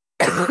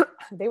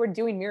 They were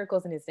doing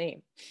miracles in his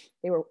name.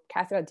 They were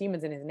casting out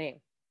demons in his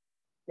name.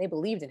 They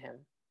believed in him.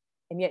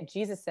 And yet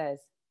Jesus says,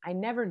 I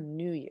never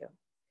knew you.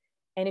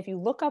 And if you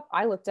look up,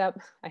 I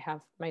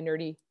have my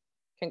nerdy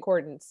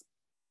concordance,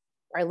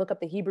 where I look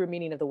up the Hebrew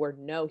meaning of the word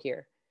know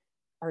here,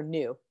 or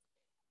new.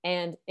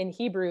 And in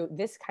Hebrew,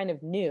 this kind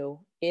of new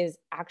is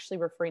actually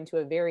referring to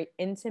a very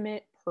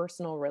intimate,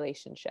 personal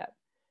relationship.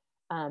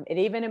 It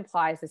even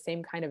implies the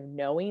same kind of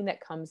knowing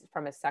that comes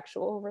from a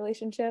sexual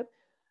relationship,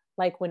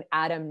 like when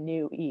Adam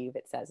knew Eve,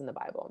 it says in the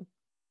Bible.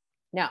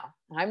 Now,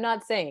 I'm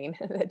not saying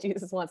that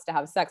Jesus wants to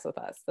have sex with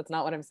us. That's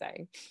not what I'm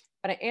saying.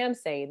 But I am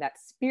saying that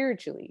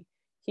spiritually,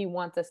 he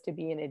wants us to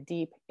be in a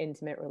deep,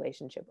 intimate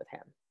relationship with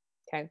him.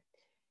 Okay.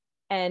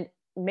 And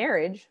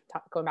marriage,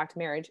 going back to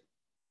marriage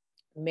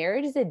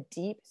is a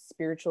deep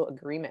spiritual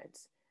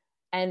agreement.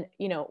 And,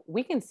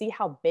 we can see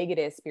how big it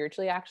is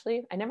spiritually,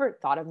 actually. I never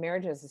thought of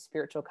marriage as a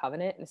spiritual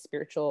covenant and a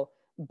spiritual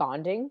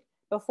bonding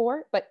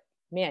before, but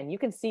man, you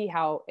can see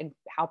how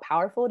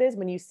powerful it is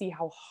when you see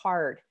how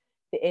hard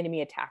the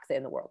enemy attacks it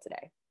in the world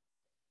today.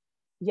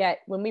 Yet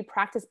when we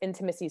practice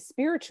intimacy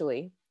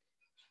spiritually,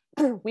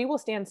 we will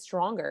stand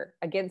stronger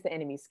against the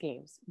enemy's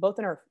schemes, both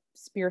in our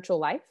spiritual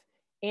life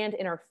and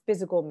in our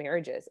physical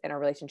marriages and our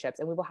relationships,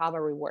 and we will have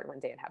our reward one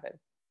day in heaven.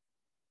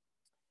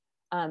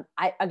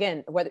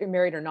 Again, whether you're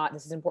married or not,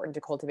 this is important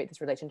to cultivate this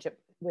relationship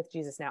with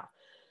Jesus now.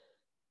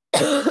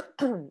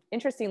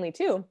 Interestingly,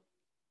 too,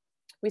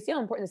 we see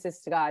how important this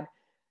is to God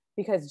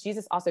because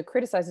Jesus also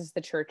criticizes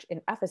the church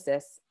in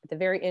Ephesus at the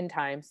very end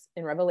times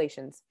in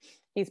Revelations.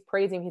 He's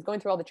going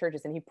through all the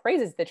churches, and he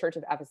praises the church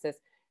of Ephesus,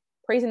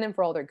 praising them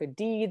for all their good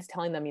deeds,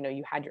 telling them,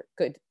 you had your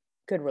you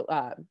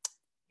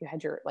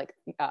had your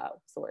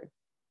what's the word?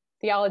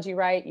 Theology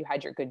right, you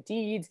had your good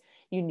deeds,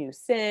 you knew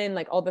sin,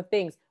 like all the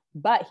things.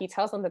 But he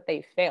tells them that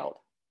they failed,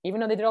 even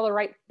though they did all the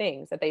right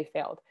things, that they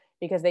failed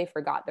because they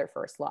forgot their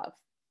first love,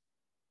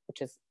 which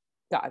is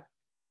God.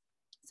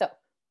 So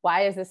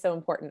why is this so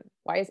important?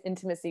 Why is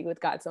intimacy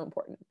with God so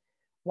important?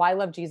 Why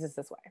love Jesus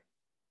this way?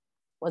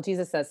 Well,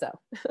 Jesus says so.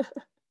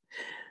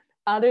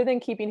 Other than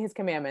keeping his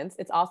commandments,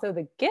 it's also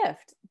the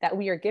gift that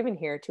we are given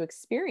here to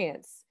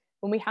experience.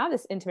 When we have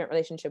this intimate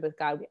relationship with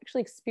God, we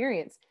actually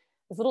experience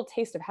this little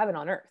taste of heaven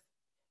on earth,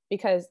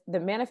 because the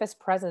manifest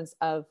presence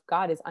of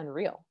God is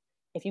unreal.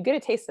 If you get a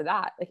taste of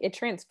that, like, it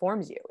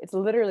transforms you. It's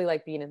literally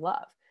like being in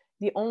love.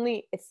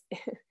 It's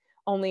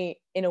only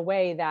in a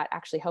way that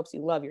actually helps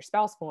you love your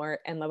spouse more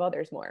and love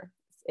others more.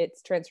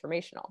 It's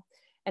transformational.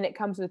 And it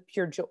comes with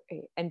pure joy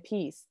and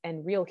peace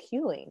and real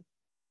healing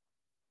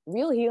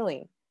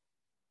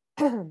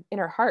in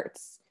our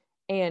hearts.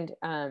 And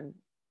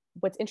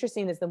what's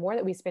interesting is the more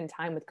that we spend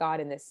time with God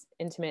in this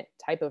intimate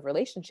type of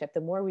relationship,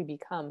 the more we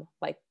become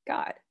like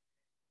God,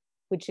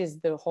 which is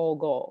the whole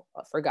goal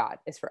for God,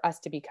 is for us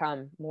to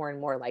become more and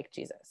more like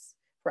Jesus,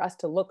 for us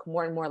to look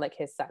more and more like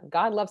his son.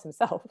 God loves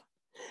himself.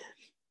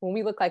 When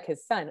we look like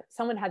his son,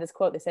 someone had this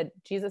quote that said,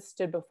 Jesus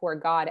stood before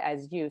God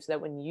as you, so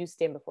that when you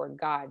stand before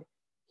God,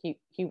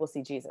 he will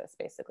see Jesus.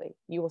 Basically,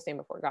 you will stand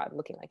before God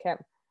looking like him,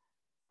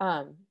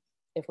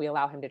 if we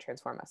allow him to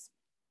transform us.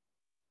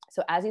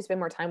 So as you spend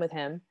more time with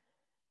him,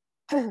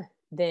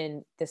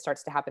 then this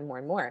starts to happen more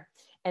and more.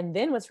 And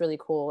then what's really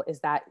cool is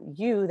that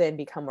you then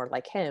become more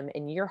like him,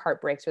 and your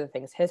heart breaks for the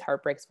things his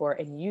heart breaks for,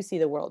 and you see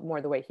the world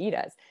more the way he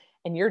does,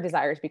 and your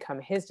desires become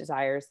his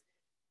desires,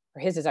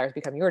 or his desires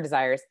become your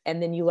desires.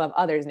 And then you love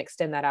others and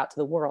extend that out to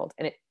the world.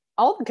 And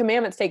all the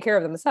commandments take care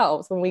of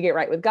themselves when we get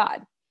right with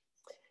God.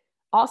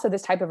 Also,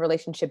 this type of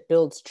relationship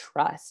builds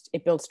trust.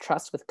 It builds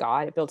trust with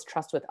God. It builds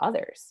trust with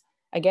others.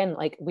 Again,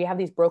 like, we have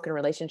these broken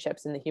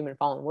relationships in the human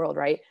fallen world,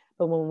 right?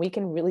 But when we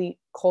can really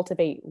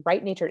cultivate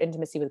right natured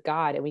intimacy with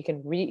God, and we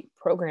can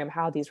reprogram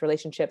how this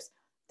relationship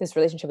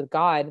with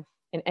God,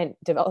 and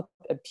develop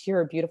a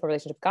pure, beautiful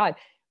relationship with God,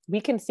 we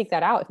can seek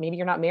that out. If maybe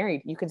you're not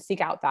married, you can seek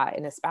out that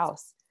in a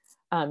spouse.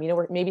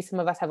 Maybe some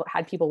of us have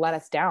had people let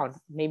us down.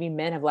 Maybe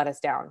men have let us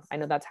down. I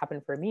know that's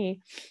happened for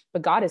me,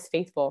 but God is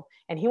faithful,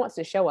 and he wants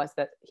to show us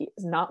that he's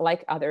not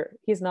like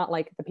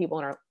the people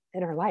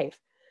in our life.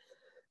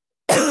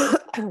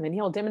 And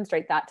he'll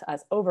demonstrate that to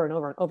us over and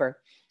over and over.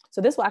 So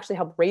this will actually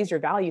help raise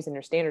your values and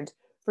your standards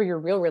for your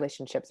real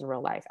relationships in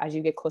real life as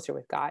you get closer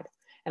with God.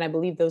 And I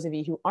believe those of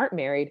you who aren't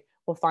married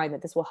will find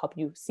that this will help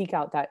you seek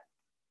out that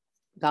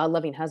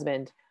God-loving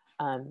husband,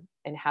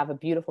 and have a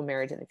beautiful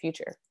marriage in the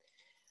future.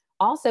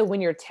 Also, when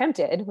you're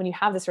tempted, when you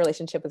have this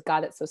relationship with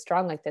God that's so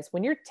strong like this,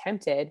 when you're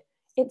tempted,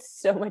 it's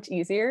so much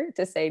easier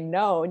to say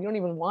no, and you don't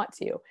even want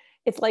to.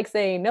 It's like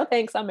saying, no,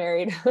 thanks, I'm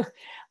married.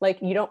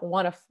 Like, you don't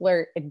want to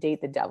flirt and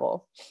date the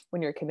devil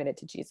when you're committed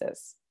to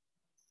Jesus.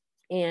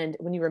 And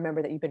when you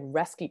remember that you've been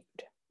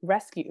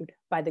rescued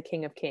by the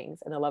King of Kings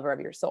and the lover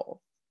of your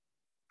soul,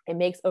 it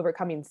makes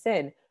overcoming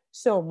sin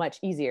so much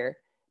easier,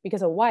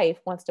 because a wife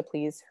wants to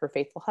please her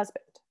faithful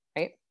husband,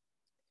 right?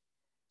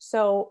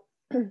 So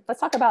let's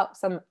talk about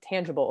some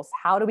tangibles.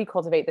 How do we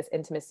cultivate this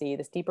intimacy,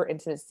 this deeper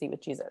intimacy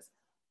with Jesus?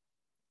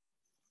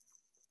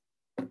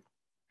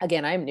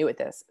 Again, I am new at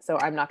this, so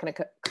I'm not going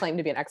to claim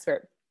to be an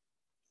expert,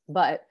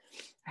 but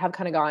I have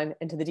kind of gone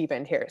into the deep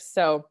end here.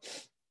 So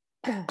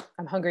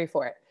I'm hungry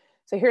for it.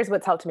 So here's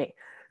what's helped me.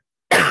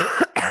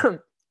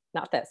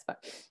 Not this,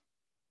 but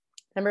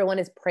number one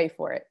is pray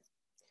for it.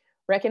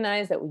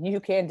 Recognize that you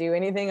can't do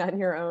anything on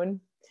your own.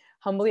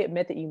 Humbly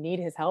admit that you need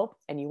his help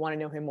and you want to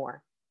know him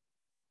more.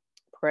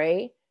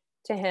 Pray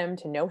to him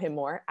to know him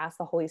more. Ask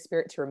the Holy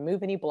Spirit to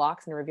remove any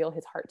blocks and reveal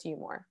his heart to you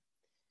more.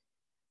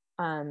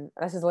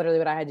 This is literally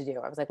what I had to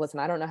do. I was like, listen,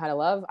 I don't know how to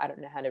love. I don't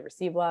know how to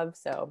receive love.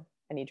 So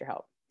I need your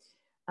help.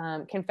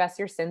 Confess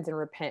your sins and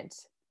repent.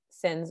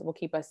 Sins will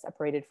keep us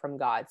separated from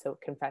God. So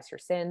confess your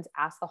sins.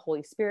 Ask the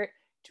Holy Spirit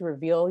to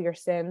reveal your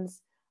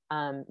sins.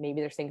 Maybe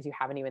there's things you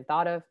haven't even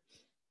thought of.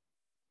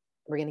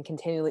 We're going to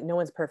continually, no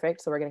one's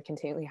perfect, so we're going to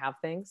continually have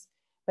things.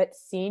 But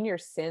seeing your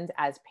sins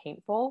as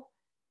painful,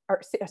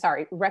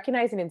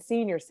 recognizing and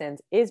seeing your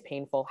sins is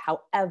painful.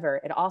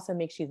 However, it also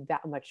makes you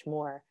that much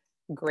more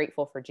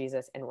grateful for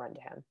Jesus and run to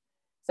him.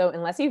 So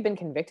unless you've been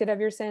convicted of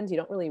your sins, you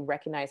don't really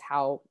recognize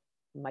how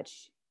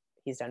much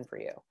he's done for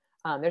you.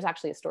 There's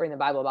actually a story in the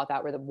Bible about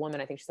that, where the woman,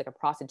 I think she's like a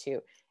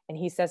prostitute, and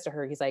he says to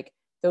her, he's like,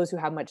 those who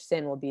have much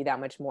sin will be that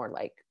much more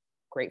like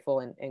grateful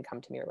and come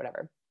to me or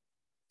whatever.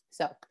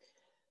 So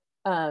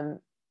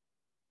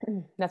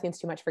nothing's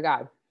too much for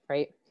God,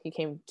 right? He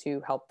came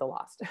to help the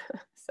lost.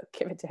 So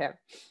give it to him.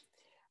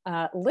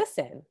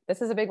 Listen.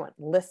 This is a big one.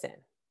 Listen.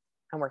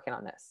 I'm working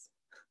on this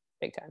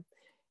big time.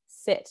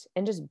 Sit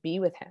and just be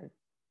with him.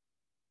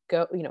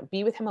 Go,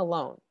 be with him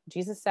alone.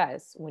 Jesus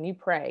says, when you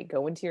pray,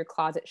 go into your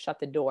closet, shut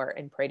the door,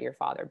 and pray to your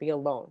Father. Be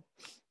alone.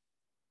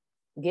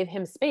 Give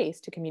him space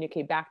to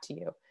communicate back to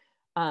you,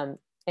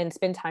 and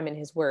spend time in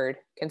his word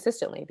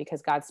consistently,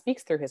 because God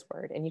speaks through his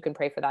word, and you can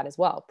pray for that as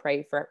well.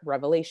 Pray for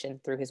revelation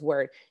through his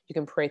word. You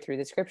can pray through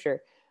the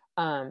scripture.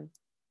 Okay.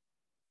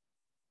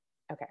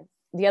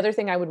 The other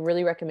thing I would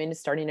really recommend is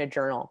starting a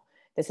journal.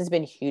 This has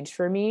been huge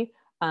for me.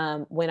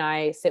 When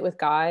I sit with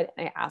God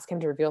and I ask him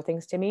to reveal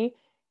things to me,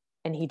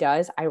 and he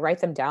does, I write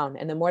them down.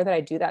 And the more that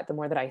I do that, the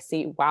more that I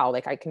see, wow,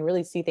 like I can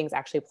really see things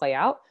actually play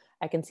out.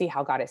 I can see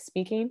how God is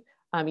speaking.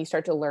 You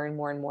start to learn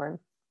more and more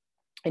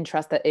and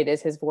trust that it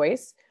is his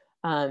voice.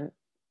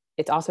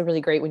 It's also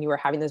really great when you are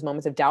having those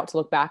moments of doubt to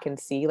look back and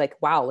see like,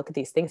 wow, look at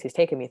these things he's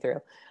taken me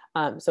through.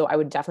 So I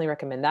would definitely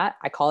recommend that.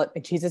 I call it a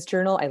Jesus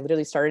journal. I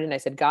literally started and I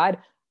said, God,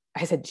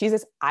 I said,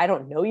 Jesus, I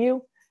don't know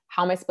you.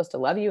 How am I supposed to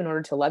love you? In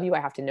order to love you, I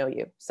have to know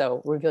you.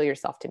 So reveal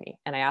yourself to me.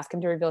 And I ask him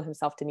to reveal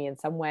himself to me in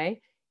some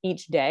way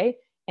each day.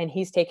 And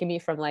he's taken me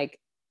from like,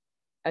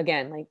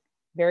 again, like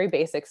very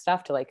basic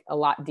stuff to like a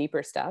lot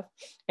deeper stuff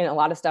and a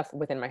lot of stuff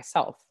within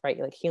myself, right?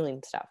 Like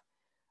healing stuff.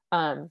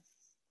 The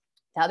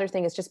other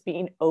thing is just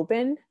being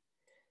open,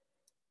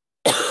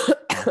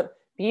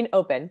 being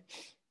open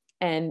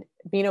and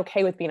being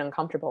okay with being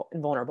uncomfortable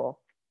and vulnerable.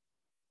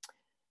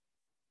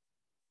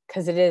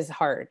 Because it is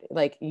hard.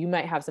 Like you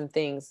might have some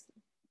things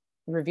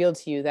revealed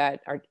to you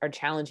that are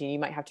challenging. You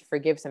might have to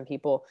forgive some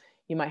people.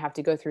 You might have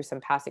to go through some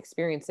past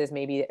experiences,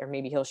 maybe, or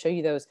maybe he'll show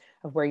you those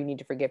of where you need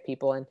to forgive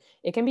people. And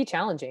it can be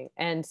challenging.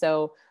 And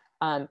so,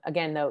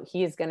 again, though,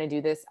 he is going to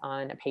do this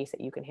on a pace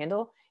that you can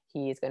handle.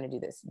 He is going to do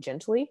this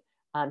gently.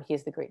 He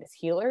is the greatest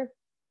healer.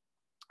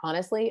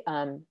 Honestly,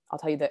 I'll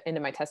tell you the end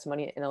of my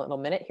testimony in a little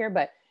minute here,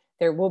 but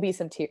there will be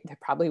some tears. There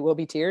probably will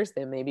be tears.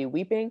 There may be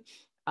weeping.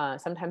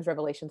 Sometimes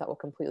revelations that will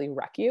completely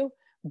wreck you,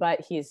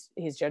 but he's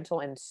gentle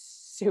and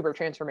super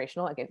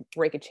transformational. I can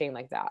break a chain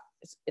like that.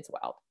 It's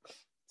wild.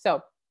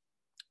 So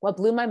what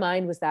blew my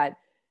mind was that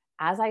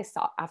as I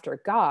sought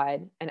after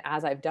God and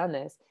as I've done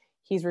this,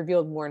 he's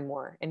revealed more and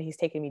more, and he's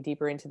taken me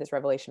deeper into this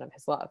revelation of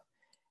his love.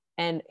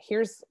 And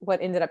here's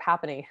what ended up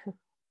happening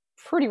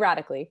pretty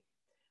radically.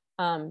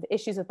 The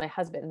issues with my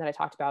husband that I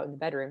talked about in the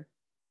bedroom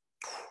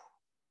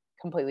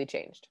completely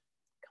changed.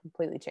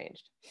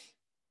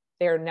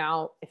 They are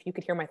now, if you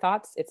could hear my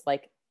thoughts, it's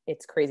like,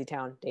 it's crazy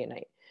town day and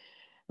night.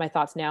 My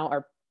thoughts now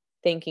are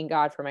thanking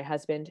God for my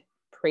husband,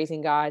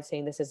 praising God,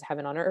 saying this is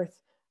heaven on earth.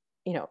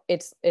 You know,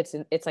 it's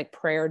like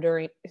prayer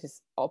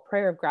it's all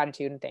prayer of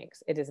gratitude and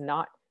thanks. It is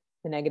not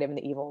the negative and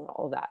the evil and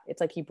all of that. It's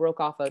like he broke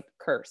off a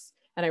curse.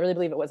 And I really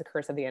believe it was a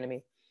curse of the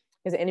enemy,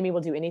 because the enemy will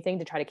do anything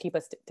to try to keep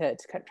us to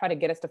try to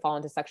get us to fall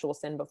into sexual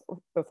sin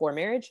before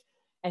marriage,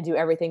 and do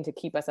everything to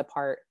keep us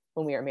apart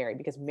when we are married,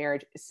 because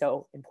marriage is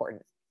so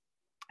important.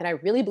 And I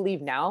really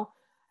believe now,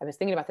 I was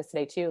thinking about this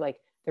today too, like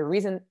the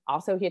reason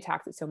also he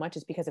attacks it so much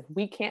is because if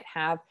we can't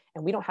have,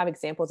 and we don't have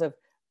examples of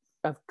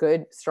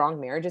good, strong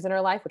marriages in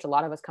our life, which a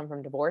lot of us come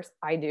from divorce,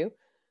 I do,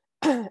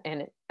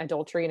 and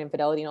adultery and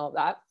infidelity and all of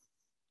that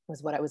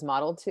was what was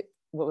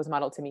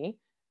modeled to me,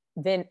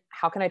 then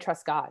how can I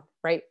trust God,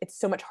 right? It's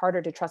so much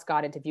harder to trust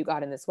God and to view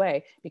God in this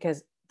way,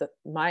 because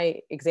my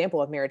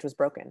example of marriage was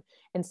broken.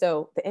 And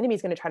so the enemy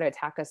is going to try to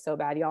attack us so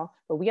bad, y'all,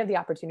 but we have the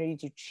opportunity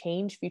to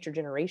change future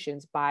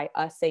generations by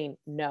us saying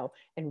no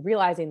and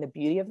realizing the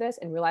beauty of this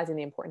and realizing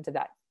the importance of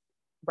that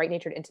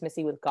right-natured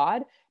intimacy with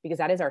God, because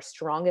that is our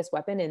strongest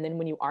weapon. And then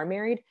when you are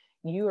married,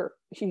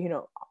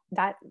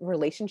 that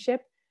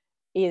relationship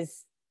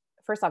is,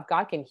 first off,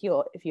 God can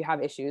heal. If you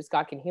have issues,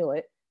 God can heal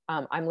it.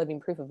 I'm living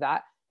proof of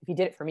that. If he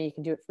did it for me, he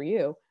can do it for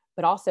you.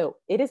 But also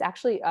it is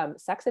actually,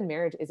 sex and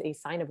marriage is a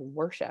sign of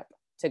worship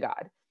to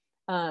God.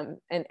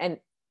 And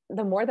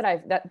the more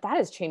that that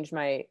has changed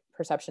my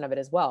perception of it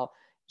as well.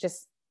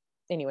 Just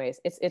anyways,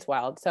 it's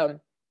wild. So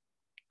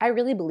I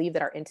really believe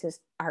that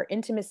our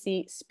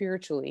intimacy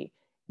spiritually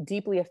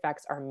deeply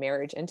affects our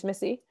marriage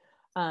intimacy.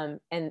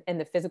 And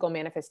the physical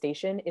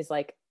manifestation is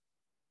like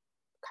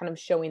kind of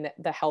showing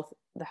the health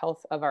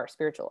of our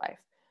spiritual life.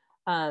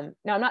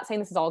 Now I'm not saying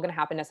this is all going to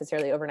happen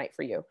necessarily overnight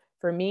for you.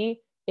 For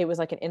me, it was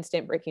like an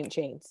instant breaking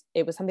chains.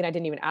 It was something I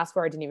didn't even ask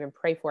for. I didn't even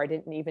pray for. I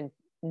didn't even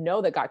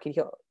know that God could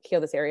heal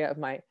this area of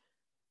my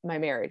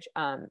marriage.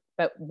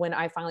 But when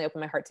I finally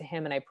opened my heart to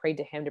him and I prayed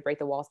to him to break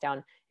the walls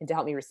down and to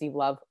help me receive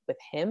love with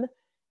him,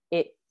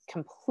 it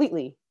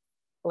completely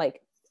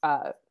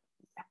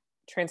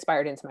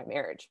transpired into my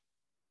marriage.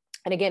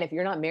 And again, if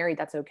you're not married,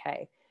 that's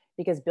okay,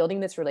 because building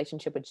this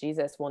relationship with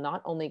Jesus will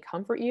not only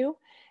comfort you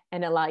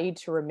and allow you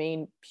to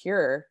remain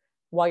pure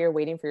while you're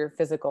waiting for your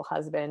physical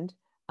husband.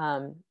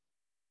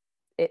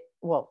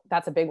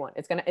 That's a big one.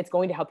 It's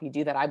going to help you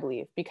do that, I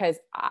believe, because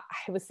I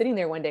was sitting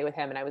there one day with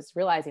him and I was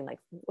realizing, like,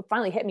 what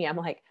finally hit me. I'm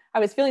like, I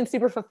was feeling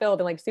super fulfilled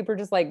and like super,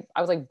 just like,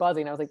 I was like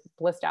buzzing. I was like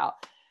blissed out.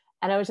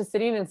 And I was just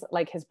sitting in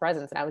like his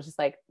presence. And I was just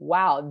like,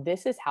 wow,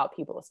 this is how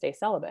people stay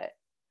celibate.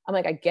 I'm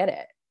like, I get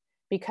it,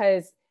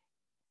 because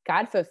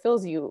God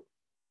fulfills you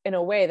in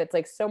a way that's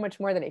like so much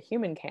more than a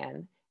human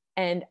can.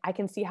 And I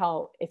can see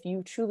how, if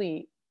you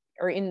truly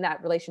are in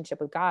that relationship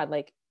with God,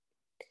 like,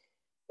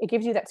 it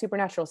gives you that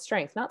supernatural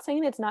strength. Not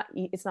saying not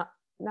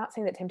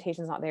saying that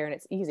temptation is not there and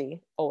it's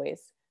easy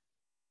always,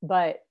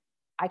 but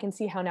I can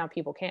see how now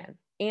people can.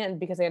 And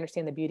because I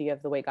understand the beauty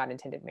of the way God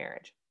intended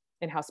marriage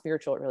and how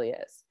spiritual it really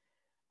is.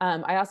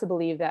 I also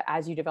believe that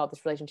as you develop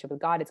this relationship with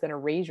God, it's going to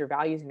raise your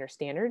values and your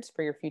standards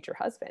for your future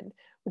husband,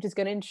 which is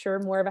going to ensure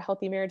more of a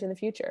healthy marriage in the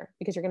future,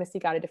 because you're going to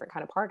seek out a different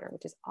kind of partner,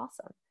 which is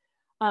awesome.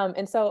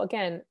 And so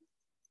again,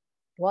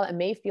 while it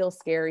may feel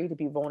scary to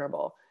be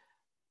vulnerable,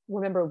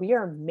 Remember, we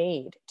are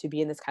made to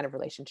be in this kind of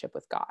relationship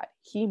with God.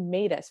 He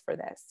made us for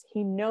this.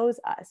 He knows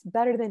us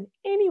better than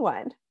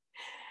anyone.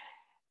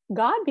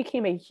 God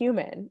became a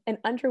human and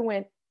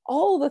underwent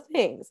all the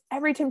things,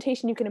 every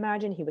temptation you can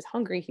imagine. He was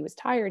hungry, he was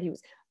tired, he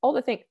was all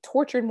the things,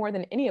 tortured more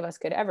than any of us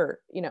could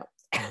ever,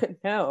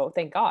 no,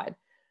 thank God.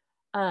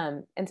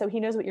 And so he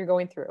knows what you're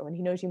going through, and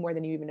he knows you more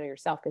than you even know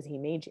yourself because he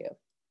made you.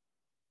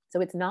 So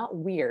it's not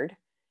weird.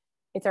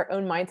 It's our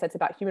own mindsets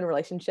about human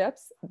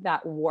relationships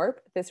that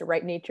warp this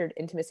right-natured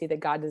intimacy that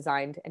God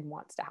designed and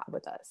wants to have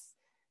with us.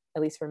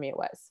 At least for me, it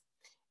was.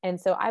 And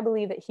so I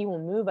believe that he will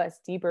move us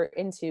deeper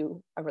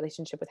into a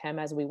relationship with him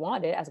as we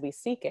want it, as we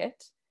seek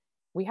it.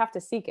 We have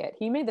to seek it.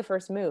 He made the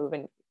first move,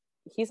 and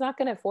he's not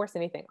going to force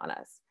anything on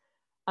us.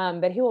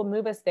 But he will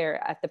move us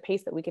there at the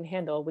pace that we can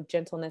handle with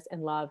gentleness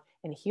and love,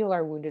 and heal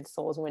our wounded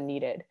souls when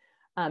needed,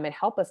 and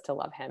help us to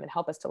love him, and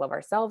help us to love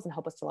ourselves, and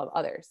help us to love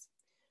others.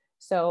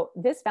 So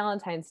this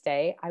Valentine's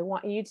Day, I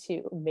want you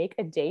to make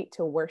a date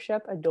to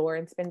worship, adore,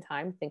 and spend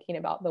time thinking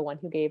about the one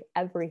who gave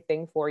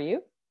everything for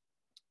you,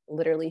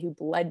 literally who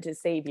bled to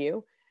save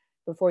you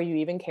before you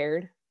even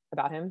cared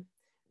about him,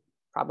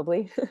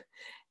 probably.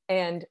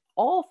 And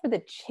all for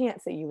the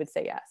chance that you would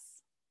say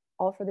yes.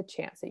 All for the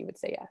chance that you would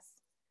say yes.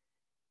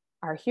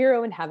 Our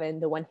hero in heaven,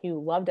 the one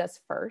who loved us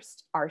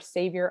first, our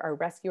savior, our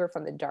rescuer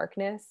from the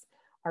darkness,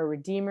 our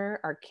redeemer,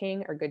 our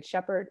king, our good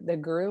shepherd, the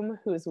groom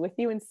who is with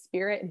you in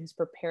spirit and who's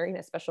preparing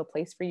a special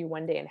place for you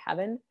one day in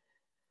heaven.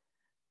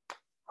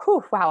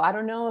 Whew, wow, I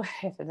don't know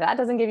if that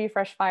doesn't give you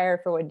fresh fire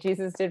for what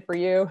Jesus did for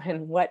you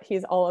and what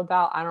he's all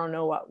about. I don't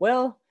know what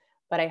will,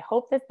 but I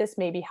hope that this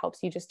maybe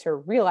helps you just to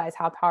realize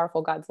how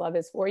powerful God's love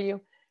is for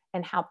you,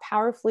 and how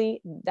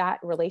powerfully that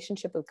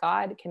relationship with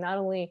God can not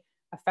only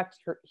affect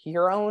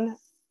your own,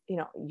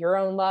 your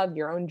own love,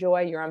 your own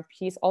joy, your own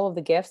peace, all of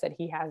the gifts that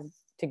he has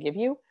to give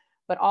you,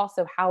 but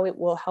also how it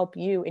will help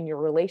you in your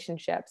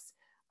relationships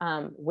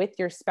with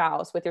your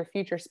spouse, with your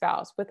future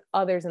spouse, with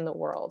others in the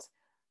world.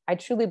 I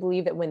truly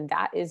believe that when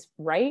that is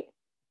right,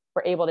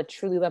 we're able to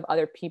truly love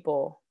other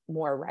people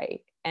more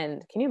right.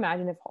 And can you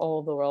imagine if all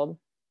of the world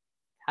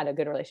had a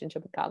good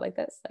relationship with God like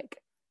this? Like,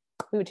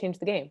 we would change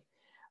the game.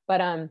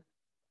 But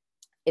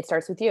it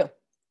starts with you.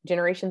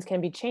 Generations can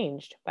be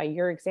changed by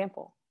your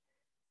example.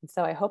 And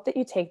so I hope that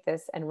you take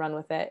this and run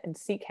with it and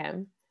seek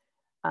him.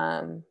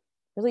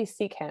 Really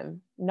seek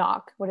him.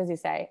 Knock. What does he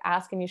say?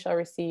 Ask and you shall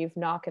receive.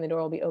 Knock and the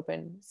door will be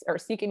open. Or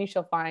seek and you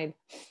shall find.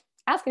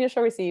 Ask and you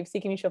shall receive.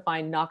 Seek and you shall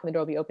find. Knock and the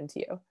door will be open to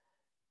you.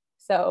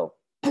 So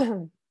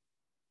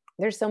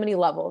there's so many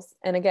levels.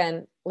 And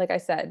again, like I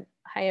said,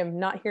 I am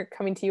not here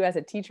coming to you as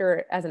a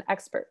teacher, as an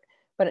expert,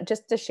 but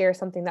just to share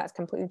something that's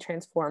completely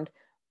transformed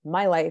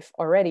my life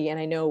already. And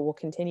I know will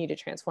continue to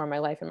transform my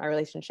life and my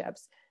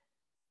relationships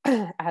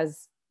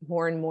as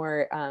more and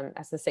more,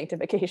 as the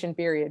sanctification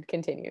period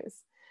continues.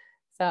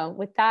 So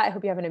with that, I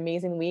hope you have an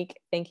amazing week.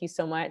 Thank you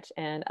so much.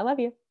 And I love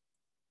you.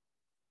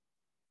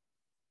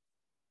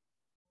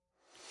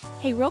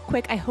 Hey, real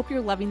quick, I hope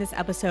you're loving this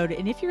episode.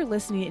 And if you're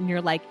listening and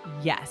you're like,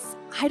 yes,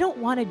 I don't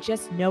want to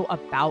just know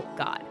about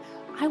God.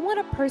 I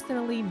want to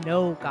personally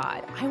know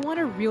God. I want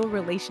a real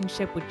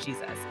relationship with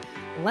Jesus.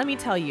 Let me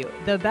tell you,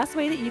 the best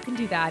way that you can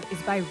do that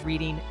is by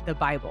reading the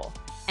Bible.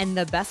 And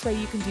the best way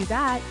you can do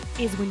that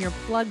is when you're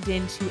plugged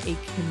into a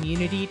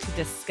community to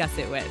discuss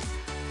it with.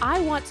 I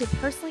want to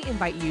personally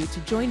invite you to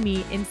join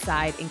me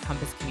inside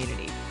Encompass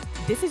Community.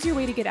 This is your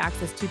way to get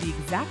access to the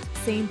exact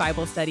same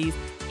Bible studies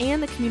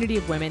and the community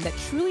of women that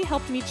truly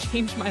helped me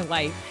change my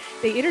life.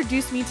 They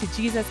introduced me to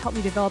Jesus, helped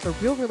me develop a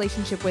real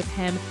relationship with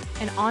him,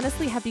 and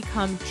honestly have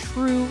become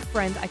true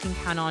friends I can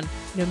count on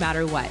no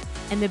matter what.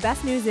 And the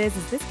best news is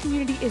this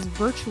community is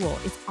virtual.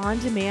 It's on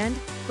demand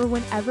for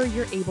whenever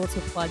you're able to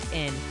plug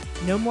in.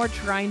 No more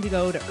trying to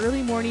go to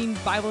early morning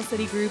Bible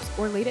study groups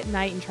or late at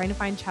night and trying to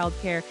find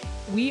childcare.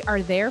 We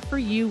are there for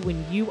you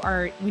when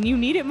you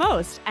need it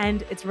most,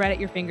 and it's right at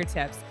your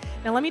fingertips.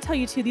 Now, let me tell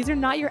you too, these are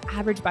not your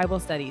average Bible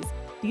studies.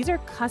 These are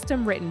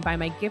custom written by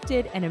my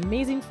gifted and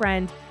amazing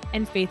friend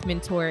and faith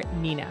mentor,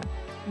 Nina.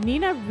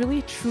 Nina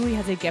really truly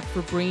has a gift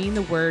for bringing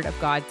the word of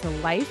God to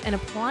life and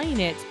applying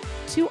it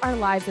to our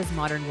lives as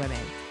modern women.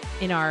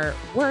 In our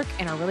work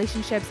and our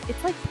relationships,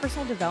 it's like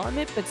personal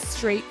development, but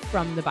straight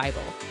from the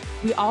Bible.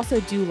 We also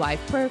do live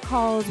prayer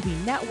calls, we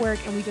network,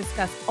 and we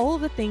discuss all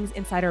of the things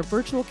inside our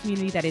virtual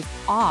community that is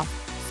off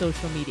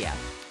social media.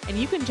 And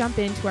you can jump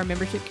into our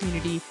membership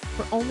community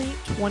for only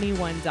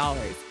 $21.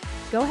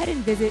 Go ahead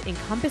and visit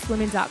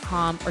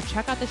encompasswomen.com or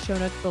check out the show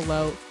notes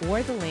below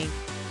for the link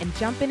and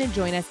jump in and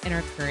join us in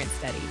our current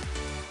study.